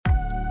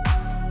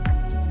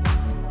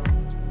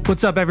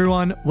What's up,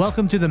 everyone?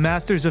 Welcome to the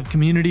Masters of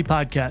Community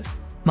podcast.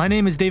 My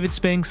name is David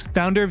Spinks,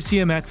 founder of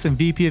CMX and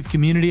VP of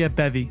Community at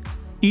Bevy.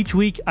 Each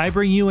week, I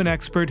bring you an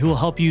expert who will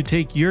help you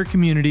take your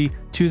community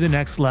to the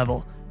next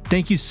level.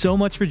 Thank you so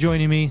much for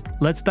joining me.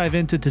 Let's dive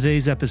into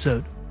today's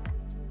episode.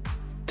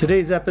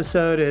 Today's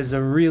episode is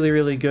a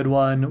really good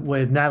one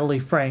with Natalie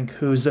Frank,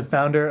 who's the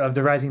founder of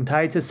the Rising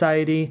Tide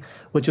Society,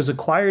 which was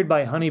acquired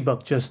by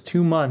Honeybook just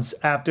 2 months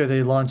after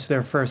they launched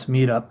their first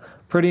meetup.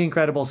 Pretty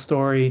incredible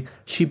story.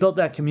 She built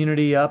that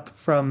community up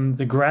from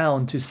the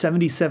ground to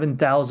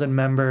 77,000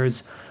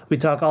 members. We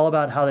talk all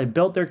about how they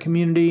built their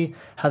community,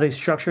 how they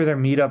structure their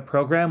meetup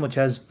program, which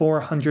has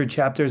 400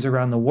 chapters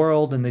around the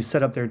world, and they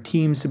set up their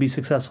teams to be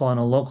successful on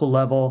a local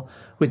level.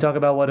 We talk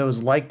about what it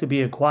was like to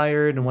be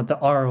acquired and what the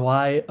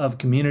ROI of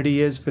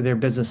community is for their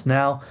business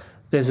now.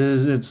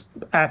 It's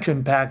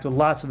action-packed with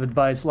lots of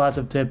advice, lots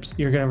of tips.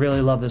 You're going to really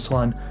love this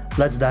one.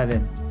 Let's dive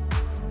in.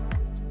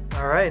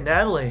 All right,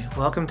 Natalie,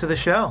 welcome to the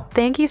show.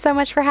 Thank you so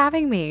much for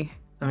having me.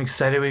 I'm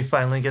excited we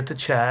finally get to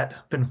chat.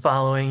 Been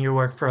following your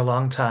work for a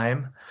long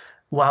time.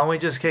 Why don't we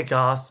just kick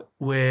off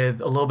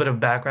with a little bit of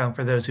background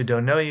for those who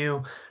don't know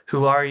you?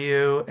 Who are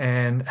you,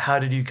 and how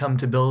did you come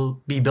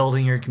to be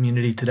building your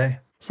community today?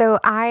 So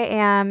I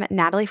am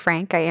Natalie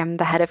Frank. I am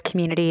the head of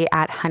community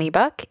at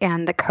Honeybook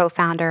and the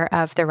co-founder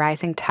of the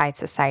Rising Tide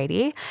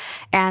Society.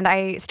 And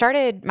I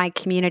started my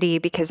community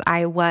because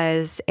I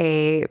was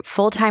a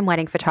full-time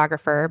wedding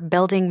photographer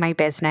building my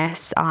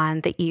business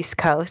on the East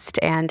Coast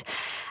and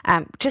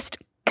just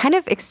kind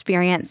of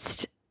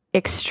experienced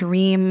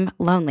extreme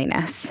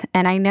loneliness.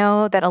 And I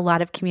know that a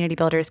lot of community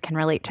builders can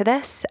relate to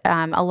this.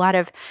 A lot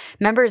of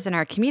members in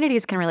our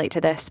communities can relate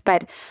to this,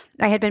 but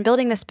I had been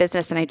building this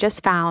business and I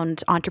just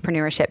found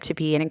entrepreneurship to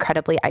be an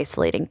incredibly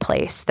isolating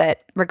place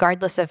that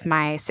regardless of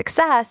my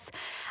success,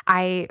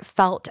 I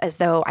felt as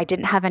though I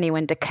didn't have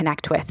anyone to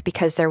connect with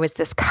because there was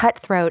this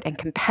cutthroat and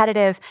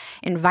competitive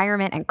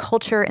environment and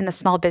culture in the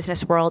small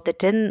business world that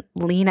didn't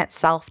lean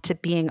itself to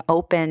being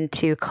open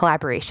to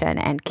collaboration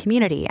and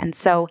community. And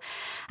so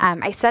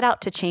I set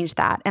out to change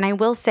that. And I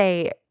will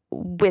say,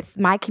 with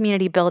my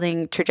community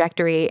building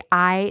trajectory,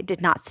 I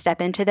did not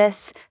step into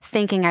this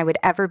thinking I would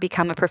ever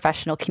become a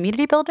professional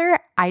community builder.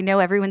 I know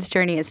everyone's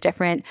journey is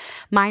different.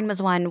 Mine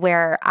was one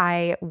where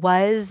I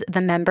was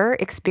the member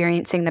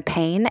experiencing the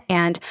pain,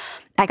 and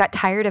I got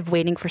tired of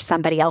waiting for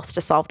somebody else to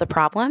solve the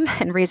problem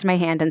and raised my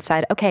hand and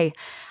said, okay,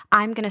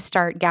 I'm going to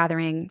start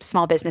gathering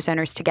small business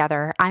owners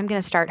together. I'm going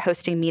to start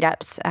hosting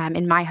meetups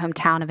in my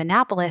hometown of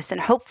Annapolis,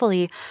 and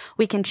hopefully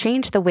we can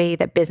change the way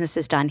that business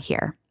is done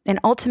here. And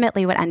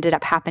ultimately what ended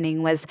up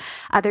happening was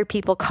other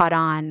people caught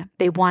on.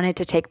 They wanted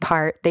to take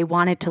part. They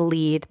wanted to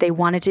lead. They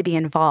wanted to be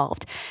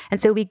involved. And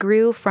so we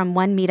grew from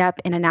one meetup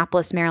in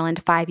Annapolis,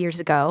 Maryland 5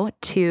 years ago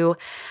to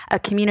a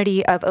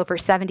community of over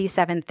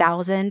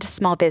 77,000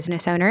 small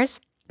business owners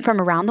from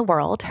around the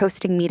world,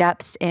 hosting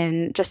meetups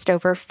in just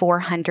over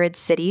 400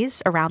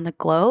 cities around the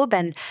globe.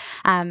 And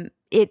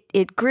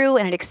it grew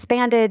and it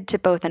expanded to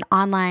both an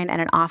online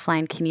and an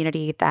offline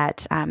community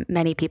that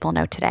many people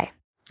know today.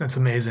 That's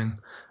amazing.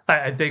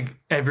 I think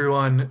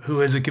everyone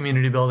who is a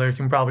community builder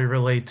can probably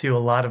relate to a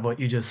lot of what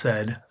you just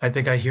said. I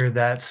think I hear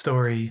that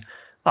story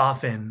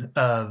often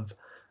of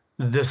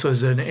this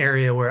was an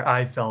area where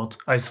I felt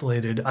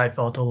isolated. I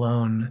felt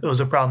alone. It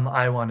was a problem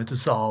I wanted to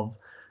solve,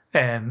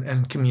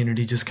 and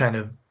community just kind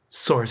of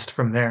sourced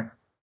from there.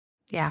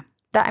 Yeah.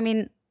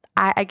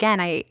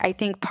 I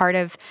think part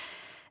of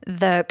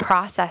the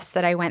process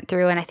that I went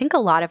through, and I think a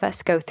lot of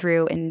us go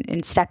through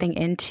in stepping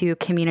into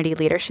community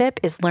leadership,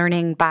 is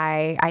learning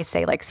by, I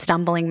say, like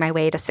stumbling my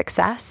way to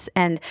success.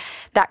 And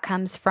that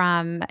comes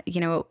from,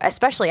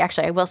 especially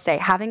actually, I will say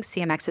having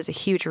CMX is a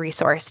huge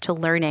resource to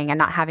learning and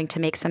not having to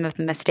make some of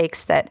the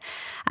mistakes that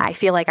I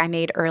feel like I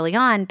made early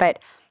on,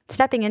 but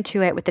stepping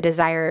into it with the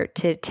desire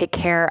to take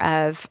care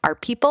of our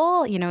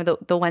people,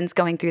 the ones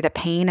going through the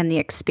pain and the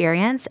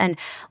experience, and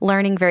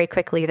learning very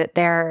quickly that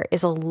there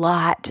is a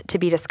lot to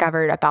be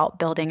discovered about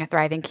building a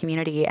thriving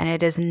community. And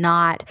it is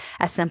not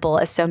as simple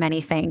as so many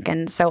think.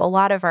 And so a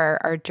lot of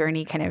our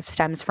journey kind of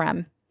stems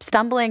from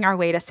stumbling our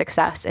way to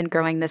success and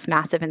growing this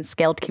massive and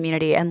scaled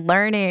community and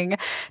learning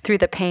through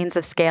the pains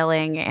of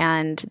scaling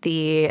and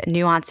the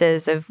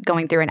nuances of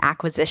going through an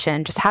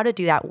acquisition, just how to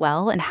do that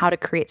well and how to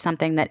create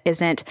something that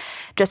isn't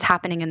just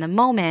happening in the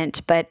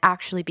moment, but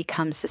actually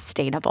becomes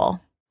sustainable.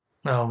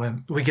 Oh,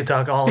 man, we could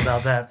talk all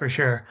about that for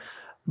sure.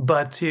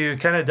 But to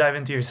kind of dive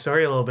into your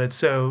story a little bit,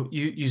 so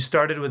you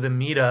started with a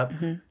meetup.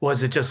 Mm-hmm.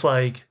 Was it just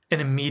like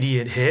an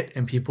immediate hit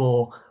and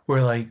people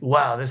were like,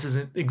 wow, this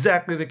is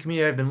exactly the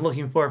community I've been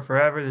looking for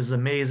forever. This is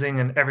amazing.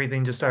 And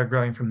everything just started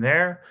growing from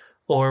there?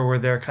 Or were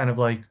there kind of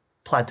like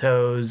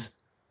plateaus?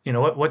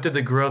 What did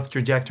the growth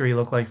trajectory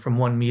look like from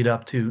one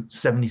meetup to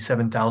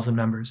 77,000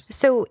 members?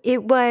 So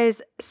it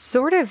was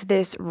sort of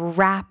this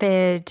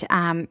rapid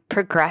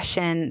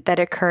progression that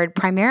occurred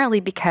primarily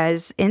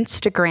because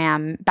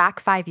Instagram, back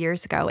 5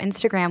 years ago,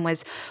 Instagram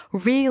was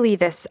really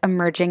this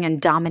emerging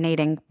and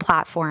dominating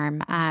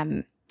platform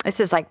This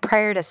is like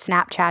prior to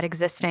Snapchat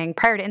existing,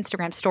 prior to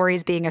Instagram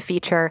stories being a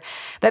feature,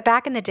 but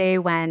back in the day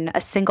when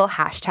a single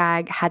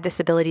hashtag had this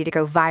ability to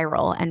go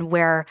viral and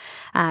where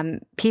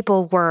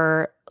people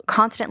were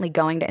constantly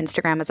going to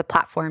Instagram as a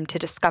platform to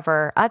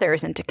discover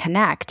others and to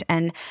connect.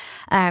 And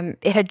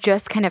it had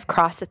just kind of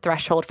crossed the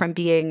threshold from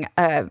being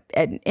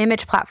an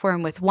image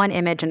platform with one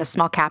image and a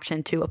small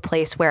caption to a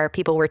place where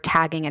people were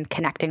tagging and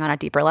connecting on a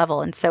deeper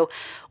level. And so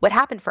what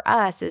happened for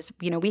us is,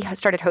 we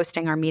started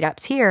hosting our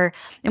meetups here,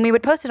 and we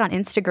would post it on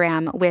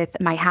Instagram with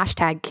my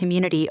hashtag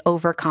community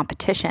over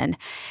competition.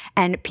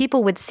 And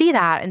people would see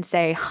that and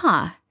say,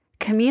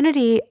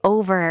 community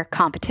over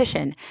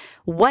competition.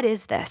 What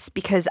is this?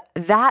 Because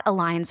that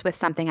aligns with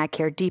something I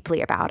care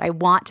deeply about. I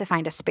want to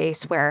find a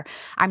space where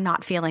I'm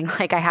not feeling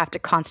like I have to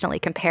constantly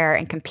compare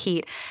and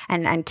compete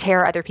and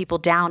tear other people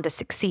down to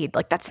succeed.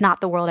 Like, that's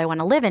not the world I want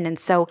to live in. And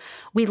so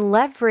we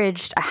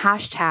leveraged a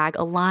hashtag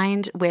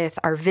aligned with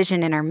our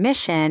vision and our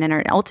mission, and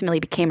it ultimately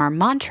became our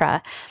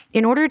mantra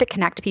in order to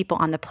connect people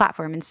on the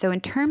platform. And so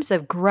in terms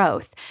of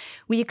growth,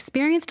 we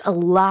experienced a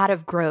lot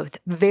of growth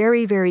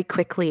very, very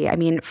quickly. I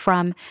mean,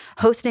 from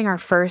hosting our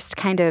first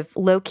kind of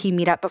low-key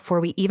meetup before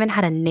we even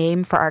had a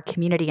name for our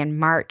community in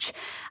March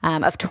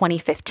of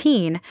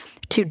 2015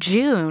 to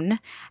June,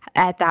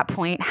 at that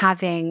point,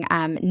 having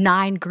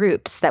 9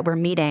 groups that were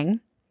meeting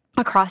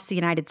across the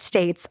United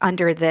States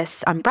under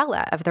this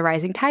umbrella of the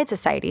Rising Tide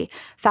Society.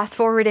 Fast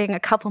forwarding a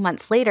couple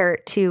months later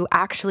to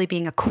actually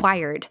being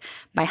acquired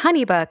by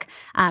HoneyBook,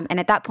 and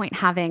at that point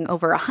having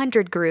over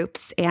 100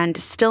 groups and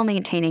still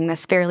maintaining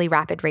this fairly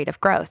rapid rate of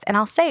growth. And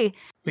I'll say—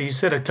 But you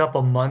said a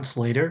couple months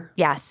later?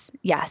 Yes.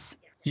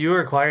 You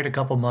were acquired a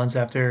couple months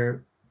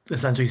after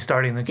essentially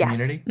starting the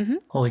community? Yes. Mm-hmm.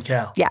 Holy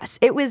cow. Yes,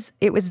 it was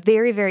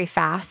very, very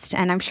fast.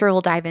 And I'm sure we'll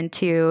dive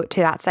into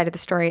that side of the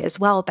story as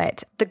well.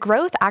 But the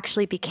growth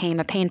actually became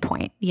a pain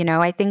point.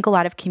 I think a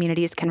lot of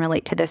communities can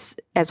relate to this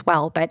as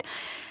well. But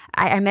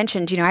I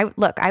mentioned,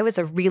 I was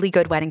a really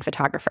good wedding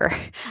photographer.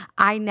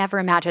 I never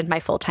imagined my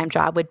full-time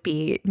job would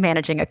be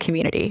managing a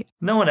community.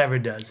 No one ever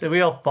does. We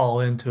all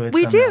fall into it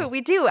We somehow.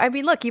 do. I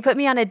mean, look, you put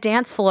me on a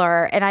dance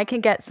floor and I can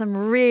get some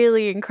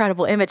really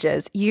incredible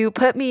images. You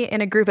put me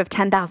in a group of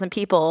 10,000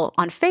 people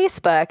on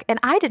Facebook and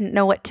I didn't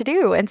know what to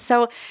do. And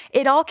so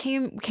it all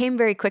came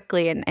very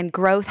quickly, and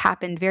growth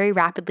happened very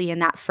rapidly in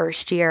that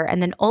first year.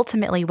 And then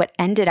ultimately what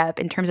ended up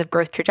in terms of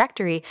growth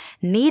trajectory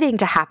needing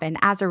to happen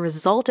as a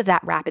result of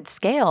that rapid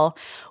scale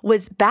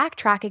was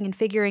backtracking and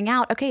figuring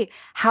out, okay,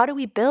 how do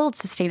we build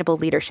sustainable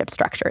leadership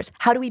structures?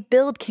 How do we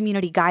build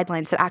community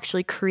guidelines that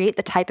actually create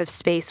the type of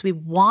space we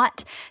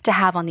want to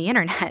have on the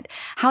internet?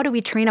 How do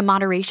we train a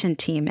moderation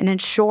team and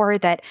ensure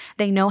that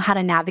they know how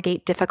to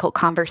navigate difficult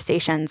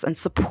conversations and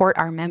support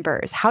our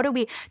members? How do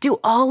we do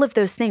all of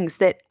those things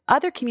that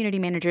other community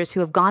managers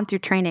who have gone through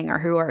training or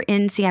who are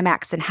in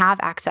CMX and have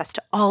access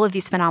to all of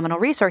these phenomenal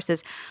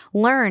resources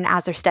learn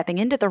as they're stepping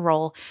into the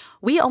role?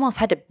 We almost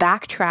had to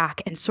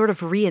backtrack and sort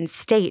of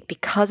reinstate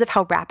because of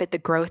how rapid the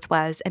growth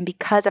was and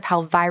because of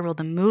how viral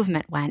the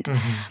movement went.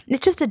 Mm-hmm.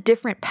 It's just a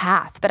different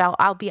path. But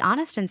I'll be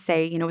honest and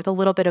say, with a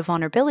little bit of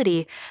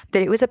vulnerability,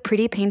 that it was a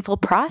pretty painful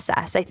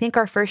process. I think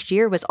our first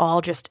year was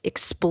all just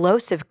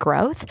explosive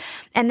growth.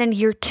 And then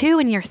year 2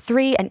 and year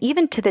 3, and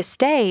even to this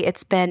day,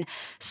 it's been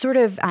sort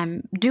of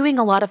doing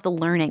a lot of the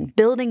learning,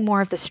 building more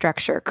of the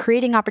structure,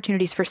 creating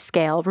opportunities for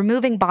scale,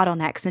 removing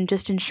bottlenecks, and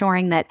just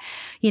ensuring that,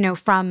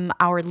 from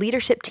our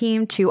leadership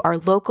team to our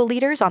local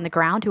leaders on the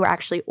ground who are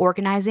actually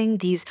organizing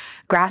these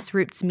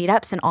grassroots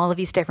meetups in all of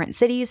these different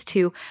cities,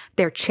 to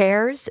their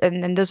chairs.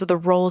 And then those are the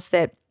roles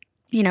that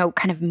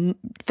kind of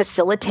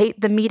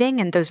facilitate the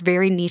meeting and those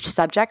very niche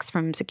subjects,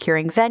 from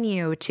securing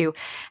venue to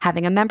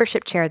having a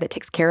membership chair that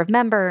takes care of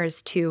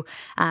members to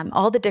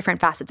all the different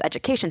facets,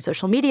 education,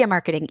 social media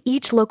marketing.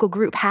 Each local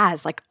group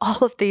has like all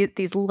of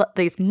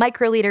these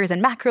micro leaders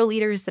and macro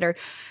leaders that are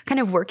kind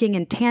of working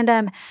in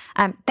tandem.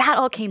 That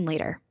all came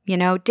later.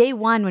 Day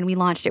 1 when we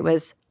launched, it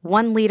was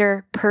 1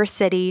 leader per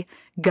city,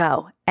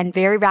 go. And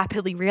very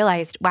rapidly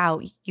realized, wow,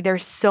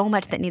 there's so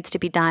much that needs to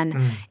be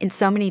done in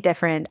so many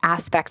different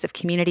aspects of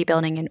community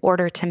building in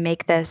order to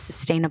make this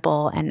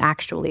sustainable and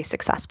actually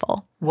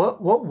successful.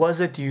 What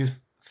was it, do you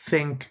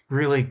think,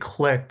 really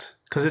clicked?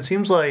 Because it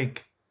seems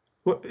like,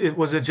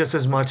 was it just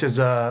as much as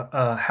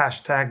a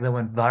hashtag that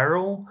went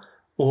viral?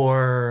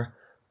 Or,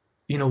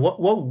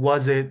 what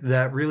was it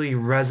that really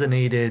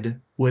resonated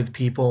with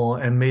people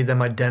and made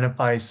them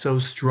identify so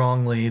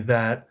strongly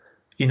that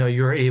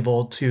you're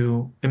able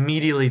to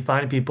immediately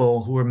find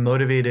people who are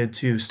motivated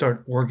to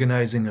start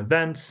organizing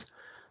events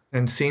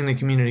and seeing the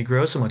community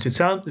grow so much? It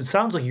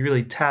sounds like you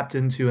really tapped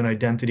into an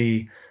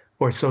identity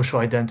or social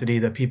identity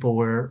that people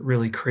were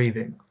really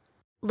craving.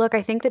 Look,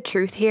 I think the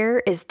truth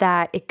here is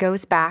that it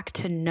goes back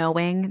to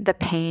knowing the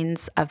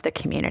pains of the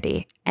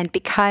community. And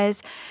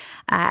because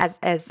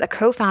as a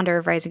co-founder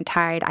of Rising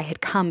Tide, I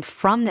had come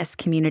from this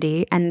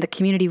community, and the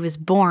community was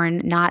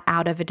born not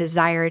out of a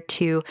desire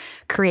to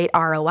create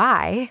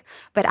ROI,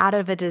 but out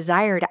of a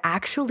desire to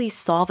actually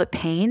solve a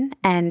pain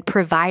and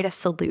provide a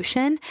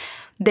solution.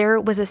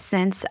 There was a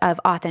sense of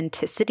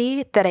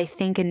authenticity that I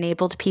think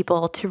enabled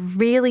people to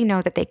really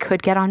know that they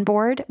could get on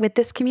board with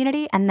this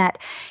community, and that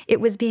it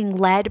was being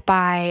led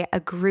by a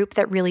group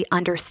that really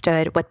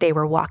understood what they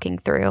were walking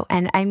through.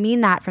 And I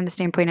mean that from the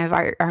standpoint of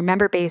our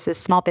member base is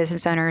small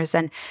business owners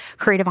and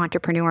creative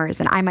entrepreneurs.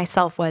 And I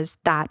myself was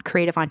that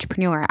creative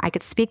entrepreneur. I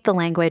could speak the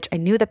language. I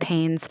knew the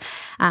pains.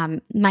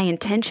 My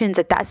intentions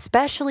at that,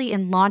 especially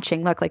in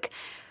launching,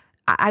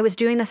 I was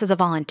doing this as a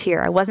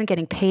volunteer. I wasn't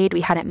getting paid.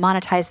 We hadn't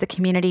monetized the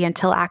community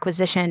until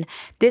acquisition.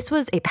 This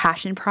was a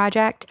passion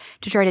project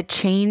to try to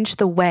change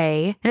the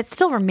way, and it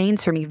still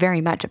remains for me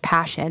very much a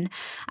passion,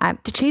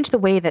 to change the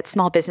way that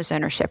small business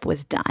ownership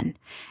was done.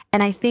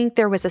 And I think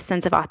there was a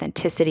sense of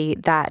authenticity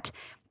that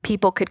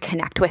people could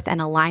connect with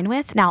and align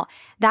with. Now,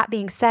 that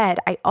being said,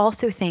 I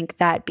also think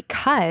that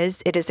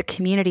because it is a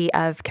community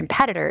of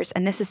competitors,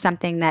 and this is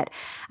something that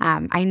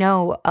I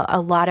know a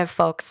lot of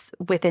folks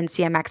within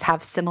CMX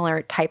have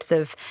similar types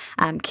of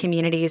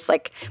communities.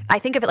 Like, I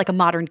think of it like a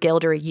modern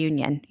guild or a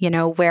union,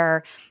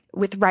 where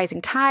with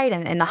Rising Tide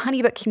and the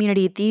HoneyBook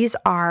community, these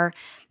are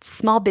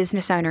small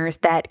business owners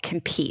that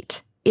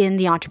compete in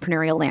the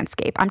entrepreneurial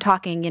landscape. I'm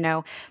talking, in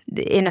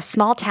a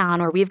small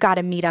town where we've got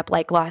a meetup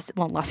like Los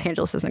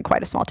Angeles isn't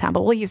quite a small town,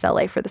 but we'll use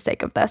LA for the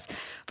sake of this.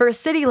 For a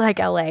city like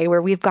LA where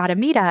we've got a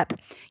meetup,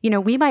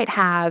 we might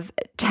have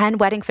 10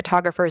 wedding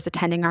photographers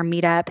attending our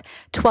meetup,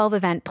 12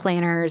 event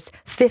planners,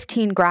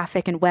 15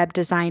 graphic and web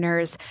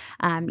designers,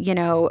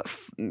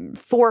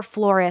 4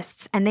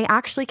 florists, and they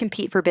actually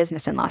compete for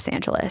business in Los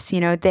Angeles.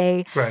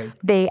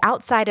 They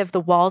outside of the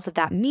walls of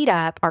that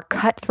meetup are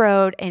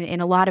cutthroat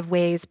in a lot of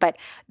ways, but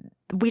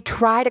we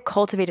try to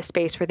cultivate a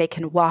space where they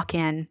can walk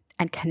in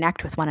and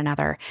connect with one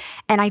another.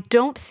 And I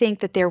don't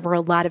think that there were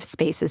a lot of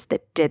spaces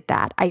that did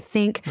that. I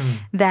think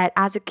that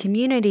as a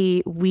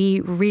community, we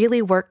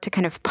really worked to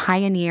kind of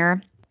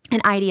pioneer an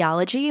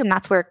ideology, and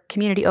that's where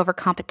community over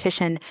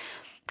competition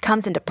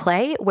comes into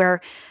play,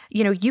 where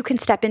you can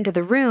step into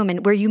the room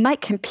and where you might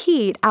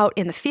compete out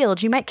in the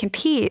field, you might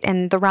compete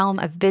in the realm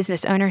of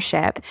business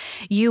ownership.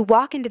 You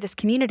walk into this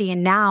community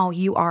and now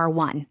you are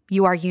one.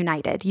 You are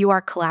united. You are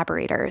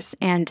collaborators.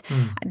 And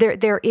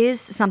there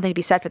is something to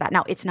be said for that.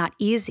 Now, it's not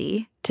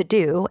easy to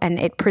do and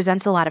it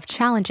presents a lot of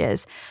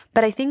challenges,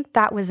 but I think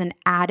that was an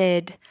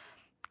added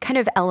kind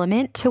of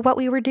element to what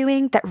we were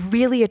doing that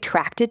really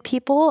attracted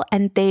people,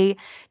 and they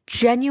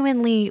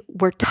genuinely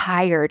were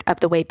tired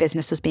of the way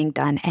business was being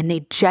done, and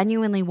they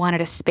genuinely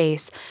wanted a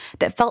space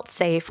that felt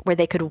safe where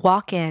they could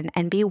walk in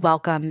and be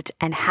welcomed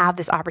and have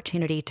this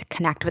opportunity to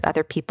connect with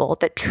other people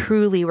that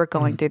truly were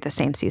going through the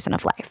same season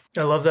of life.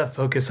 I love that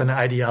focus on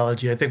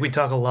ideology. I think we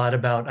talk a lot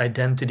about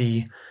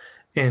identity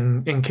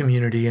in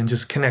community and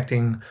just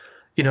connecting.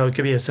 It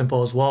could be as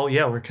simple as,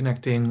 we're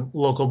connecting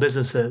local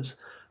businesses.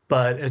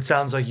 But it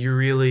sounds like you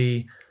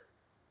really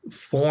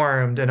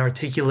formed and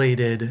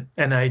articulated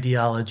an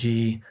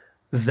ideology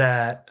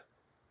that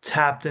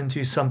tapped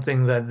into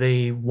something that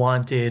they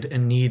wanted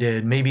and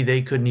needed. Maybe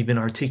they couldn't even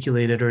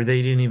articulate it or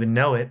they didn't even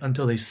know it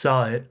until they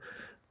saw it.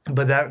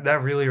 But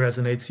that really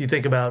resonates. You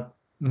think about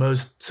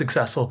most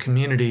successful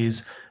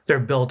communities, they're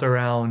built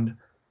around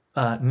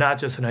not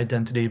just an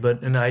identity,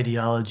 but an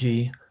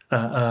ideology,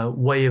 a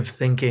way of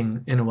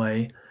thinking in a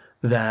way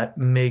that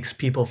makes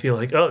people feel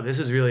like, oh, this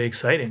is really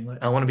exciting.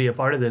 I want to be a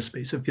part of this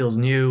space. It feels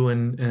new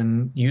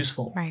and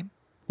useful. Right.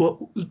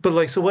 Well,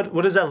 but so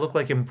what does that look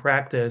like in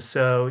practice?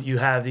 So you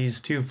have these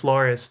 2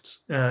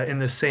 florists in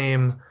the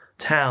same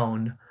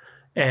town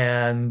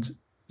and,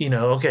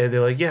 okay,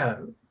 they're like, yeah,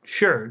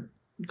 sure.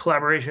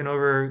 Collaboration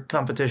over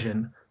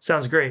competition.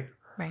 Sounds great.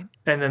 Right.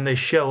 And then they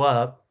show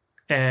up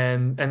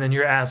and then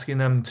you're asking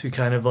them to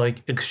kind of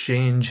like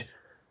exchange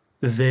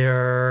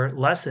their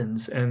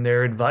lessons and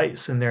their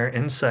advice and their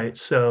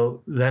insights.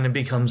 So then it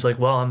becomes like,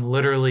 well, I'm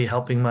literally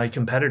helping my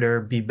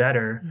competitor be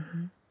better.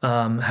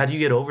 How do you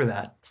get over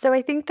that? So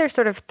I think there's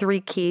sort of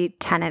 3 key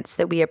tenets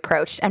that we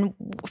approached. And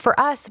for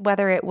us,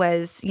 whether it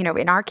was,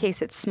 in our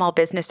case, it's small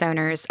business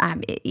owners,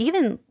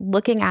 even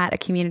looking at a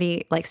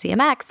community like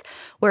CMX,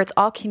 where it's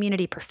all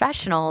community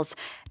professionals,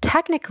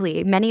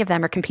 technically, many of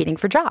them are competing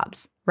for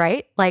jobs,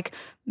 right? Like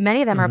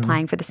many of them are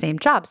applying for the same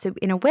job. So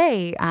in a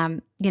way,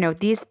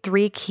 these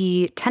 3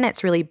 key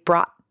tenets really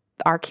brought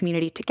our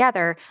community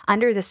together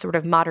under this sort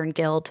of modern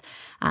guild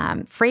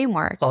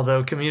framework.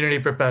 Although community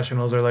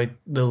professionals are like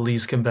the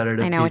least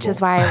competitive I know, people. which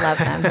is why I love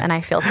them and I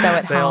feel so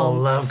at home. They all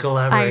love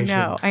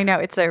collaboration. I know.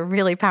 It's a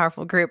really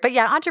powerful group. But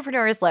yeah,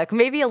 entrepreneurs look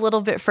maybe a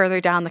little bit further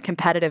down the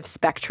competitive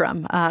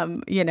spectrum,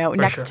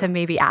 next to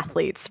maybe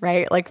athletes,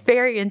 right? Like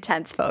very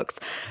intense folks.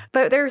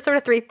 But there are sort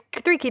of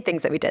three key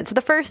things that we did. So the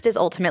first is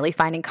ultimately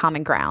finding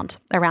common ground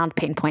around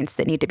pain points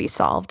that need to be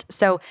solved.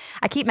 So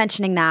I keep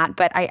mentioning that,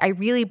 but I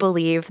really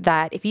believe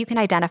that if you can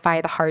identify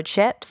the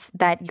hardships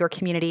that your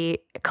community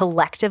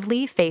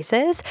collectively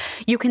faces,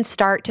 you can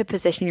start to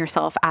position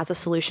yourself as a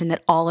solution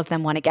that all of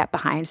them want to get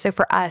behind. So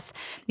for us,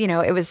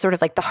 it was sort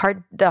of like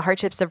the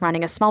hardships of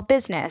running a small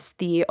business,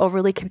 the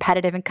overly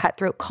competitive and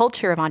cutthroat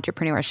culture of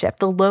entrepreneurship,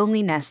 the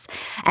loneliness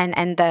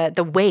and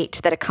the weight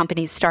that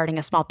accompanies starting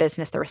a small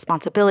business, the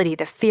responsibility,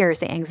 the fears,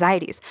 the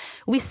anxieties.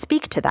 We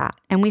speak to that,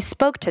 and we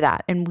spoke to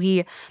that, and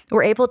we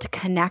were able to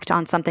connect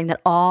on something that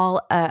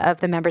all of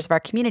the members of our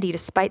community,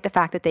 despite the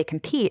fact that they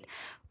compete,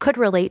 could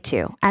relate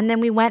to. And then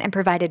we went and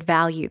provided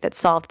value that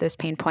solved those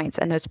pain points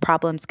and those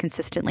problems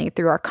consistently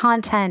through our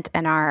content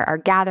and our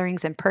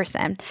gatherings in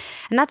person.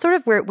 And that's sort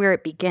of where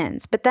it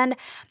begins. But then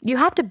you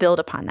have to build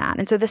upon that.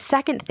 And so the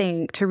second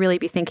thing to really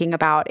be thinking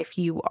about if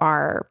you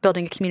are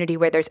building a community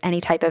where there's any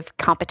type of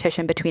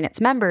competition between its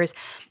members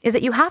is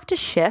that you have to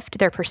shift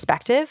their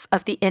perspective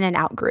of the in and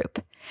out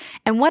group.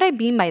 And what I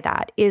mean by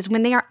that is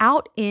when they are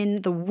out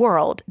in the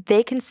world,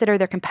 they consider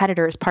their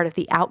competitors part of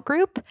the out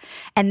group,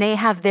 and they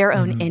have their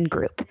own in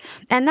group.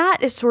 And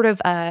that is sort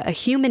of a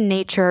human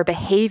nature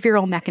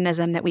behavioral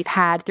mechanism that we've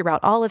had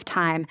throughout all of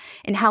time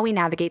in how we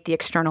navigate the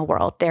external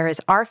world. There is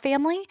our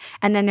family,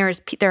 and then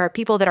there are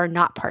people that are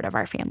not part of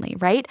our family,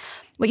 right?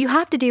 What you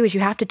have to do is you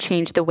have to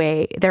change the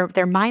way their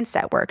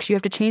mindset works. You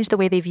have to change the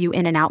way they view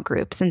in and out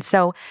groups. And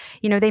so,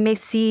 they may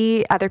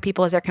see other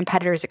people as their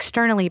competitors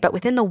externally, but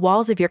within the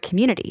walls of your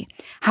community,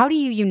 how do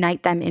you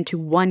unite them into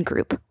one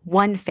group,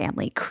 one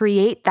family,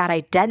 create that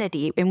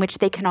identity in which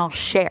they can all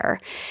share?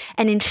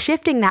 And in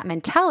shifting that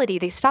mentality,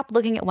 they stop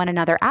looking at one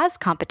another as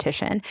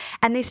competition,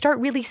 and they start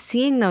really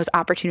seeing those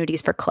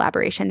opportunities for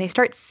collaboration. They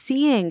start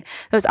seeing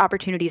those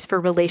opportunities for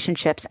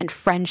relationships and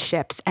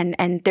friendships,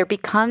 and there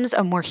becomes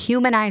a more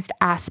humanized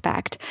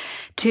aspect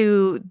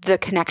to the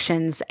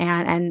connections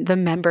and the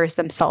members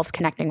themselves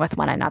connecting with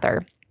one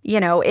another.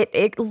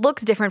 It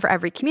looks different for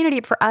every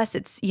community. For us,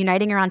 it's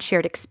uniting around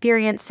shared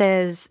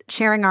experiences,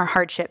 sharing our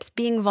hardships,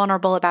 being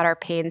vulnerable about our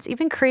pains,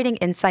 even creating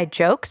inside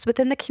jokes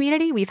within the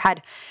community. We've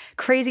had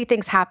crazy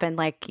things happen.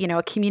 Like,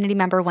 a community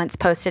member once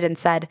posted and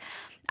said,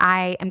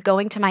 "I am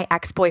going to my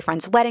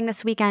ex-boyfriend's wedding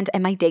this weekend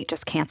and my date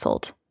just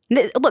canceled."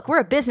 Look, we're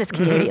a business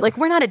community. Like,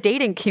 we're not a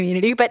dating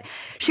community, but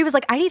she was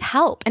like, "I need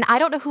help. And I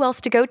don't know who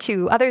else to go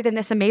to other than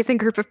this amazing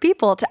group of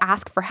people to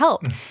ask for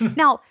help."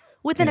 Now,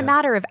 within a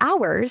matter of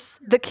hours,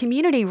 the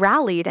community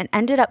rallied and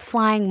ended up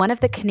flying one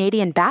of the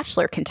Canadian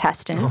Bachelor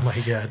contestants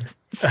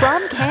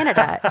from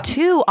Canada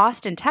to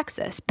Austin,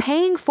 Texas,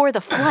 paying for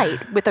the flight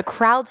with a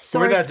crowdsourced.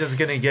 We're not just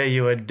going to get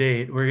you a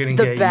date. We're going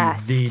to get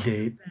you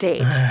the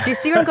date. Do you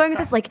see where I'm going with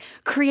this? Like,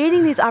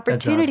 creating these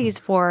opportunities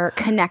for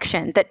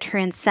connection that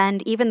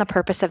transcend even the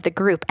purpose of the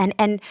group. And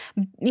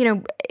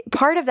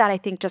part of that, I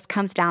think, just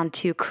comes down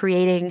to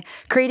creating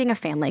a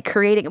family,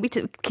 creating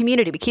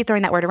community. We keep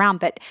throwing that word around,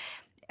 but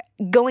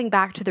going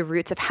back to the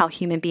roots of how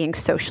human beings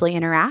socially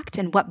interact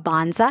and what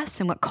bonds us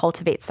and what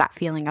cultivates that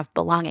feeling of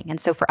belonging. And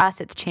so for us,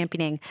 it's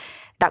championing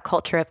that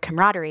culture of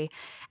camaraderie.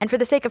 And for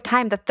the sake of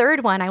time, the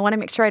third one I want to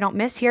make sure I don't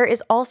miss here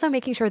is also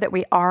making sure that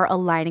we are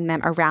aligning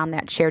them around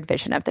that shared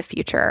vision of the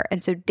future.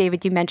 And so,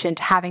 David, you mentioned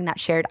having that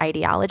shared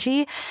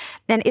ideology.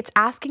 And it's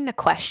asking the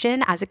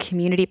question as a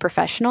community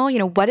professional,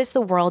 what is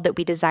the world that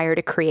we desire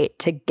to create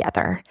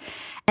together?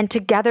 And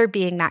together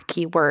being that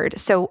key word.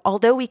 So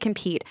although we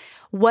compete,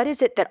 what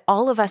is it that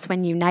all of us,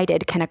 when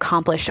united, can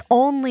accomplish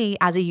only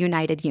as a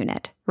united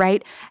unit,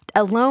 right?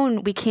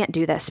 Alone, we can't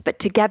do this, but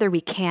together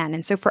we can.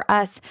 And so for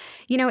us,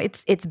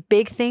 it's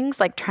big things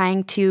like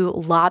trying to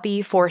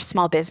lobby for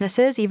small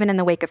businesses, even in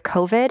the wake of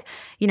COVID.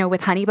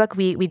 With HoneyBook,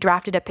 we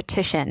drafted a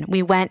petition.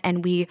 We went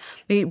and we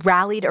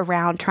rallied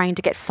around trying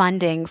to get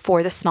funding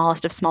for the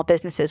smallest of small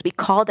businesses. We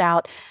called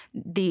out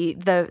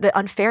the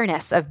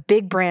unfairness of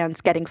big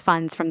brands getting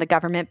funds from the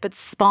government, but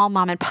small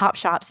mom and pop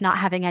shops not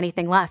having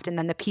anything left, and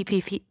then the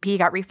PPP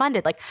got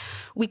refunded. Like,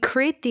 we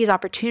create these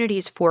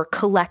opportunities for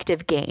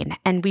collective gain,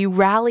 and we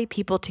rally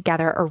people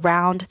together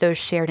around those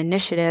shared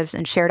initiatives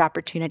and shared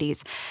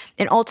opportunities.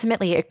 And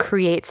ultimately, it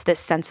creates this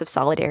sense of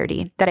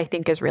solidarity that I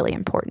think is really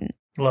important.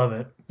 Love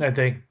it. I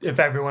think if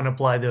everyone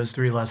applied those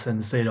 3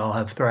 lessons, they'd all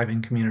have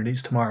thriving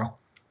communities tomorrow.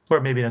 Or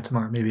maybe not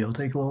tomorrow. Maybe it'll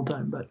take a little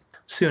time, but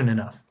soon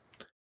enough.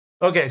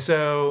 Okay,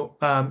 so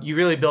you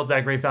really built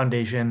that great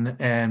foundation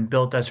and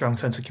built that strong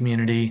sense of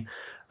community.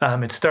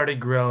 It started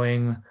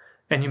growing,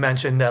 and you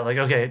mentioned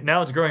that,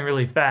 now it's growing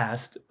really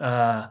fast,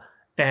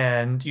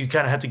 and you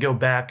kind of had to go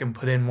back and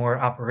put in more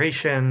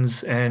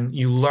operations, and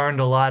you learned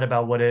a lot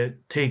about what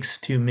it takes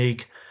to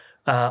make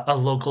a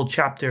local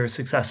chapter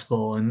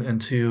successful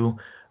and to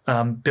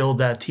build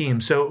that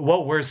team. So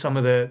what were some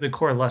of the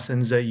core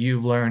lessons that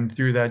you've learned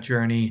through that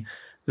journey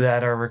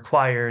that are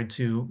required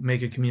to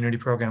make a community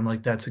program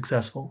like that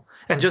successful?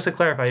 And just to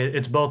clarify,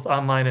 it's both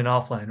online and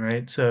offline,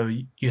 right? So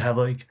you have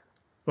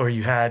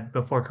you had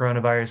before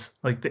coronavirus,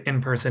 the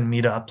in-person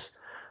meetups,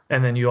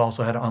 and then you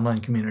also had an online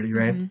community,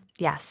 right? Mm-hmm.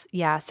 Yes.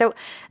 Yeah. So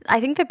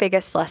I think the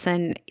biggest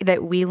lesson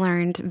that we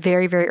learned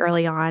very, very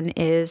early on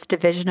is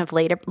division of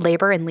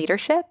labor and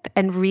leadership,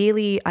 and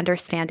really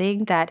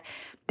understanding that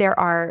there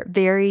are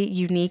very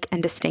unique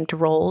and distinct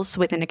roles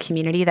within a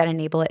community that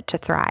enable it to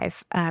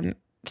thrive.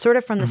 Sort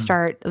of from the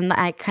start, and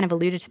I kind of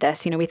alluded to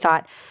this, we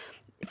thought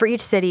for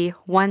each city,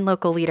 one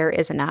local leader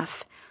is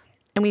enough.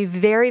 And we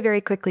very, very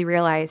quickly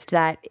realized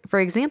that, for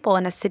example,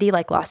 in a city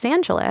like Los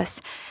Angeles,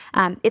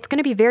 it's going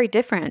to be very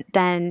different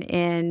than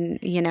in,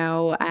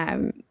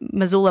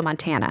 Missoula,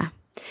 Montana.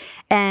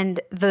 And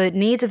the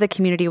needs of the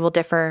community will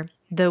differ.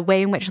 The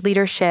way in which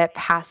leadership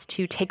has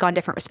to take on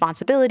different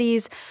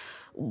responsibilities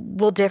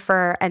will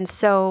differ. And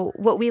so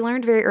what we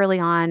learned very early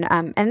on,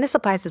 and this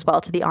applies as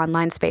well to the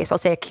online space, I'll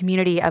say a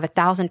community of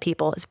 1,000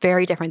 people is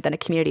very different than a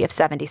community of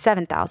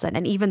 77,000.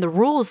 And even the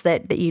rules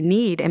that you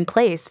need in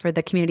place for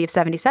the community of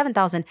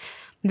 77,000,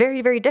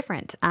 very, very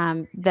different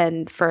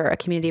than for a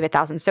community of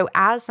 1,000. So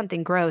as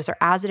something grows or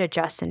as it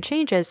adjusts and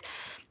changes,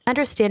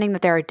 understanding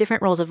that there are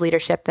different roles of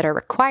leadership that are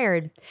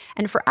required.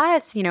 And for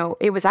us,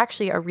 it was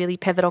actually a really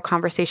pivotal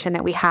conversation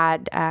that we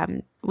had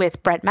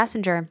with Brent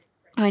Messenger,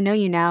 who I know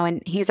you know,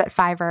 and he's at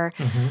Fiverr,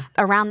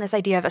 around this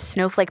idea of a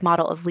snowflake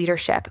model of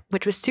leadership,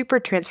 which was super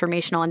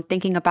transformational in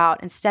thinking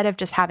about, instead of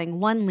just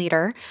having one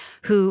leader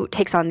who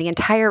takes on the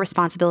entire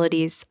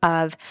responsibilities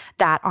of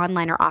that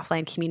online or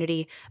offline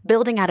community,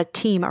 building out a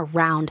team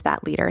around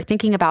that leader,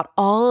 thinking about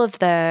all of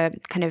the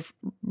kind of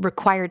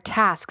required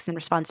tasks and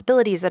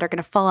responsibilities that are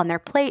going to fall on their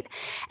plate,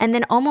 and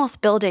then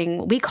almost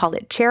building, we call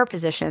it chair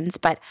positions,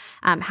 but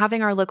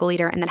having our local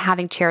leader and then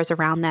having chairs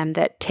around them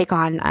that take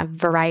on a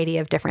variety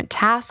of different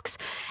tasks,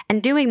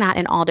 and doing that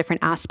in all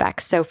different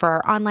aspects. So for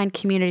our online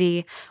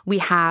community, we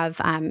have,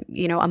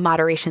 a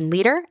moderation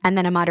leader and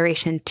then a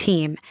moderation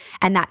team.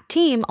 And that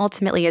team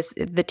ultimately is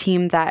the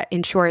team that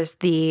ensures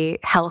the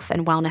health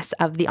and wellness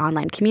of the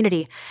online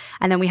community.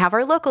 And then we have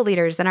our local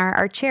leaders and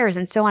our chairs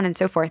and so on and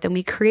so forth. And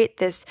we create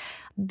this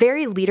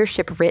very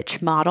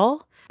leadership-rich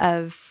model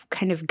of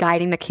kind of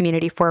guiding the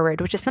community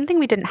forward, which is something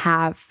we didn't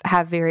have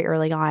very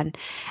early on.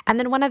 And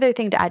then one other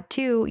thing to add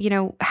too,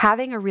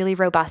 having a really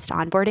robust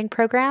onboarding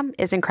program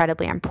is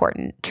incredibly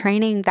important.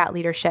 Training that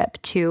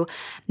leadership to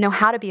know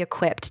how to be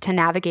equipped to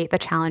navigate the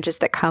challenges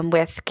that come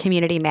with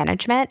community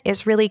management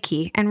is really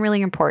key and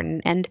really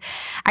important. And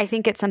I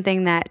think it's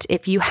something that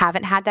if you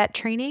haven't had that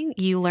training,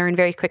 you learn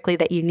very quickly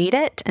that you need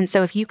it. And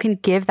so if you can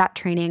give that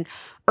training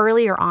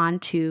earlier on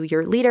to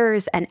your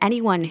leaders and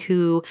anyone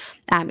who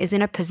is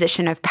in a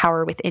position of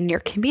power within your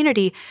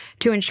community,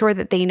 to ensure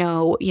that they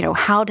know,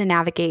 how to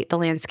navigate the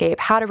landscape,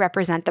 how to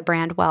represent the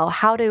brand well,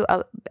 how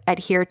to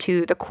adhere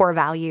to the core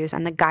values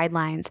and the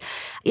guidelines.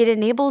 It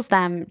enables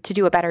them to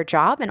do a better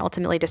job and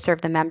ultimately to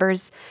serve the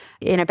members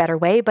in a better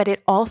way. But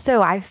it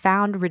also, I've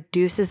found,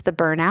 reduces the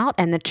burnout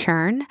and the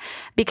churn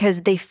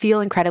because they feel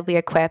incredibly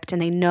equipped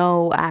and they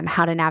know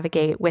how to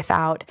navigate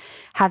without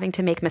having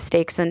to make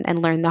mistakes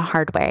and learn the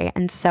hard way.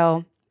 And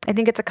so I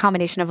think it's a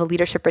combination of a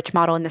leadership-rich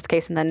model in this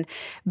case and then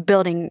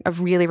building a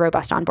really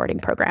robust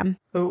onboarding program.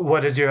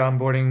 What is your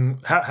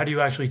onboarding? How do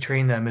you actually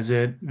train them? Is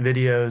it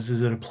videos?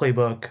 Is it a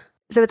playbook?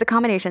 So it's a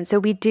combination. So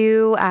we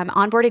do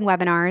onboarding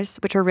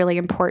webinars, which are really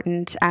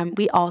important.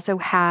 We also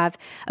have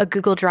a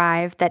Google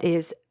Drive that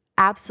is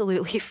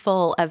absolutely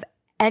full of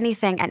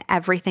anything and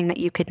everything that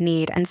you could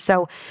need. And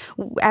so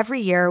every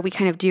year we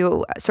kind of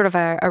do sort of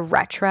a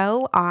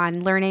retro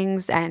on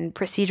learnings and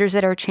procedures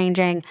that are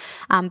changing.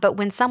 But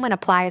when someone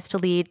applies to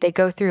lead, they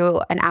go through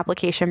an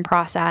application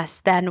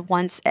process. Then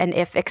once and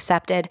if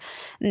accepted,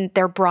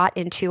 they're brought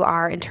into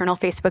our internal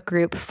Facebook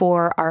group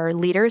for our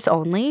leaders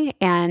only.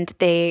 And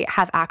they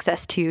have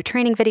access to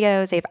training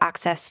videos. They have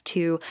access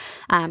to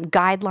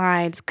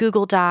guidelines,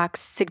 Google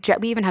Docs.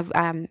 We even have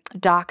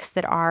docs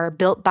that are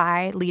built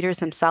by leaders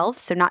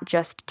themselves. So not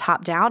just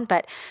top down,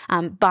 but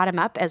bottom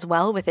up as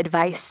well, with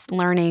advice,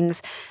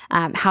 learnings,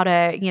 how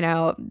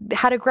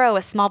to grow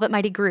a small but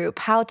mighty group,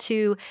 how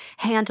to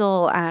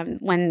handle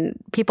when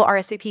people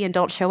RSVP and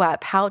don't show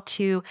up, how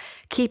to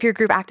keep your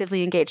group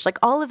actively engaged, like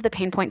all of the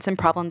pain points and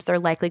problems they're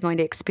likely going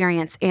to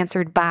experience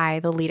answered by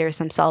the leaders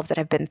themselves that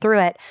have been through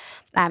it,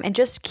 and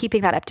just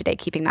keeping that up to date,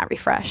 keeping that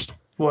refreshed.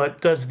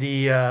 What does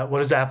the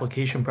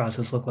application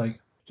process look like?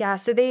 Yeah,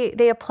 so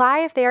they apply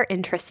if they are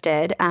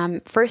interested.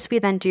 First, we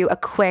then do a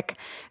quick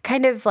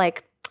kind of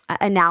like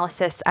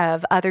analysis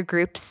of other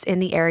groups in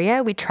the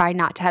area. We try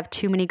not to have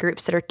too many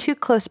groups that are too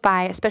close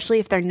by, especially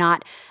if they're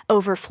not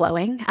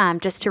overflowing,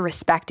 just to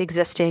respect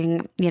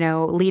existing,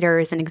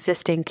 leaders and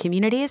existing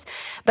communities.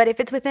 But if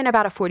it's within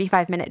about a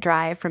 45-minute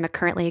drive from a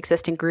currently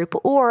existing group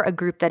or a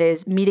group that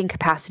is meeting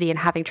capacity and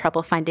having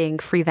trouble finding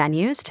free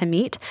venues to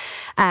meet,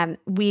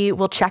 we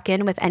will check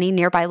in with any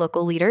nearby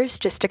local leaders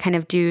just to kind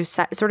of do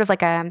sort of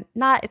like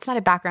it's not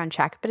a background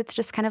check, but it's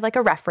just kind of like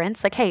a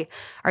reference. Like, hey,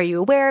 are you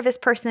aware of this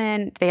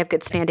person? Do they have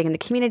good standing standing in the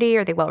community?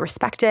 Are they well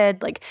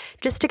respected? Like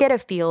just to get a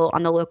feel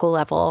on the local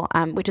level,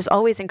 which is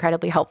always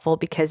incredibly helpful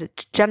because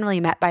it's generally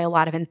met by a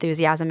lot of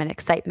enthusiasm and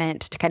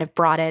excitement to kind of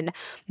broaden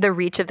the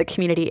reach of the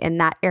community in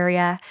that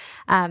area.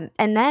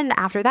 And then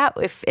after that,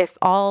 if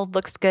all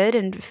looks good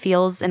and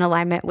feels in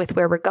alignment with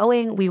where we're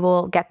going, we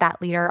will get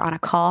that leader on a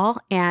call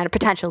and a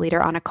potential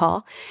leader on a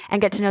call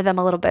and get to know them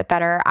a little bit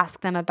better,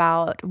 ask them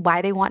about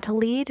why they want to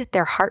lead,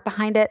 their heart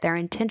behind it, their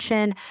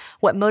intention,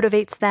 what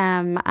motivates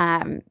them,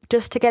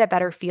 just to get a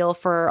better feel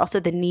for also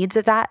the needs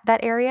of that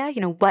area.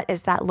 You know, what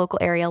is that local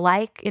area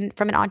like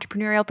from an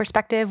entrepreneurial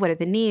perspective? What are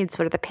the needs?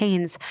 What are the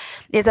pains?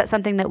 Is that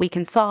something that we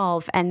can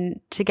solve? And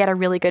to get a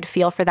really good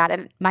feel for that.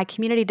 And my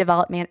community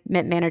development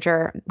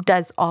manager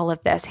does all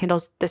of this,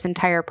 handles this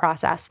entire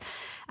process.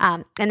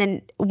 And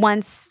then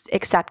once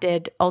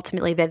accepted,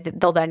 ultimately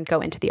they'll then go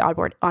into the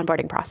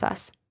onboarding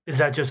process. Is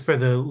that just for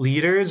the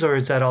leaders, or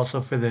is that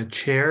also for the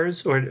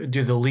chairs, or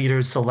do the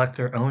leaders select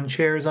their own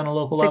chairs on a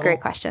local level? It's a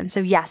great question.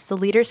 So yes, the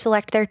leaders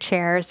select their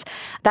chairs.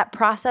 That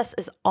process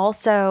is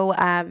also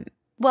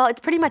well, it's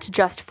pretty much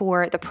just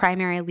for the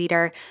primary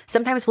leader.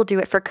 Sometimes we'll do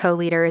it for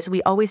co-leaders.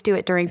 We always do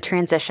it during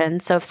transition.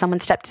 So if someone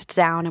steps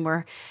down and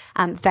we're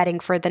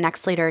vetting for the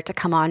next leader to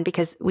come on,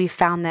 because we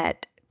found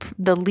that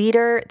the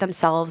leader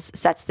themselves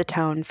sets the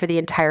tone for the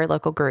entire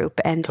local group.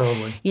 And,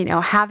 Totally. you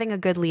know, having a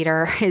good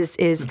leader is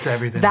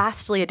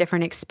vastly a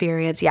different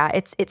experience. Yeah,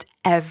 it's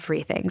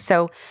everything.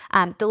 So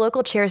the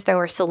local chairs, though,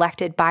 are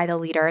selected by the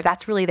leader.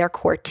 That's really their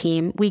core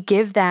team. We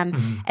give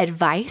them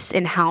advice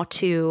in how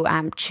to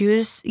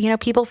choose, you know,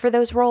 people for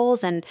those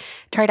roles and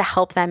try to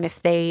help them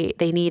if they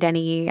need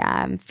any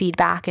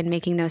feedback in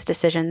making those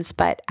decisions.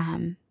 But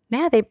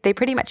yeah, they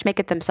pretty much make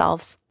it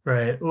themselves.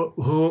 Right.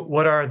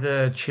 What are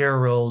the chair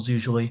roles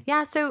usually?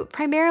 Yeah, so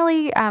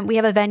primarily we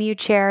have a venue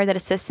chair that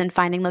assists in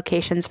finding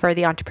locations for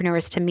the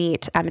entrepreneurs to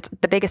meet. It's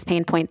the biggest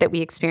pain point that we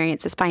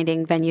experience is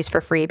finding venues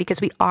for free because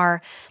we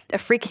are a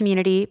free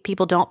community.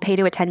 People don't pay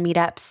to attend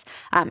meetups.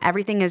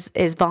 Everything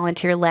is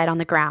volunteer-led on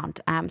the ground.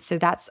 So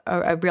that's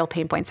a real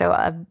pain point. So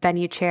a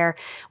venue chair.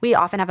 We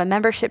often have a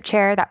membership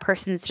chair. That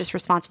person's just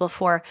responsible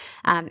for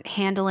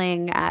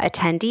handling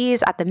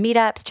attendees at the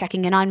meetups,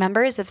 checking in on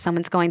members if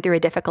someone's going through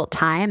a difficult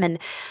time. And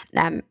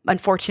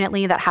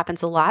unfortunately, that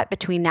happens a lot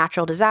between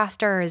natural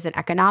disasters and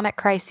economic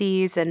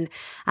crises and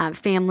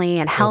family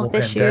and health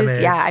issues.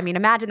 Pandemics. Yeah, I mean,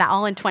 imagine that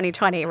all in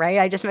 2020, right?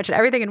 I just mentioned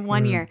everything in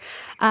one year.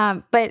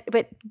 But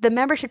the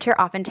membership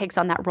chair often takes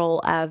on that role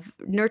of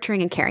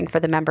nurturing and caring for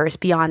the members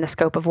beyond the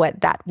scope of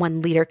what that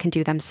one leader can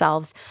do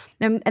themselves.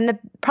 And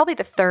probably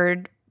the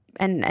third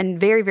and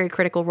very, very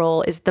critical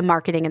role is the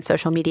marketing and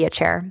social media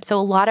chair. So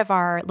a lot of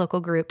our local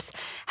groups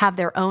have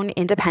their own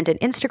independent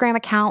Instagram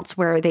accounts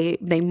where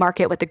they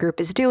market what the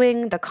group is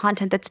doing, the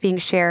content that's being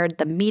shared,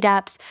 the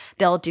meetups.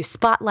 They'll do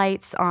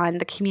spotlights on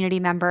the community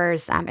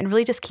members and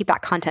really just keep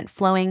that content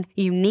flowing,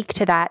 unique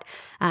to that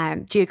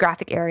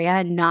geographic area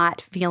and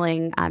not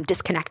feeling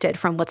disconnected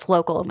from what's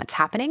local and what's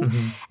happening.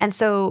 And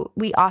so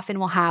we often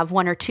will have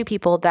one or two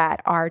people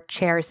that are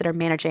chairs that are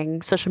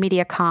managing social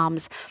media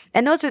comms.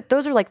 And those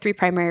are like three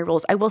primary roles.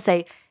 I will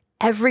say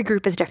every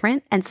group is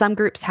different, and some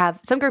groups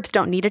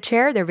don't need a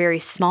chair. They're very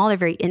small, they're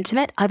very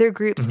intimate. Other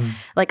groups,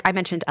 like I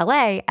mentioned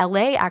LA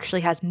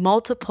actually has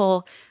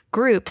multiple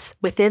groups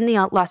within the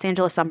Los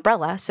Angeles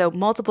umbrella. So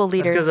multiple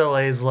leaders. That's because LA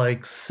is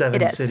like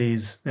seven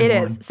cities. It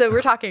is. So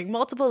we're talking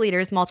multiple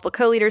leaders, multiple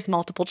co-leaders,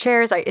 multiple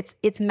chairs.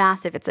 It's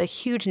massive. It's a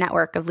huge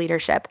network of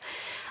leadership.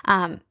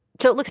 So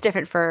it looks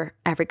different for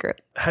every group.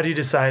 How do you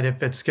decide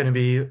if it's going to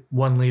be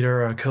one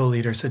leader or a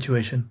co-leader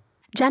situation?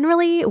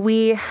 Generally,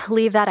 we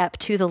leave that up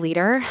to the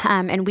leader,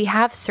 and we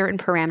have certain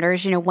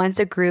parameters. You know, once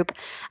a group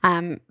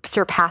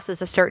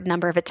surpasses a certain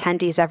number of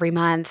attendees every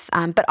month,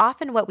 but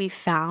often what we've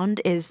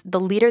found is the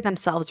leader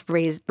themselves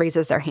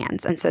raises their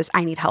hands and says,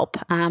 "I need help."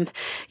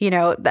 You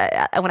know,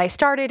 when I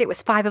started, it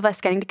was 5 of us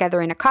getting together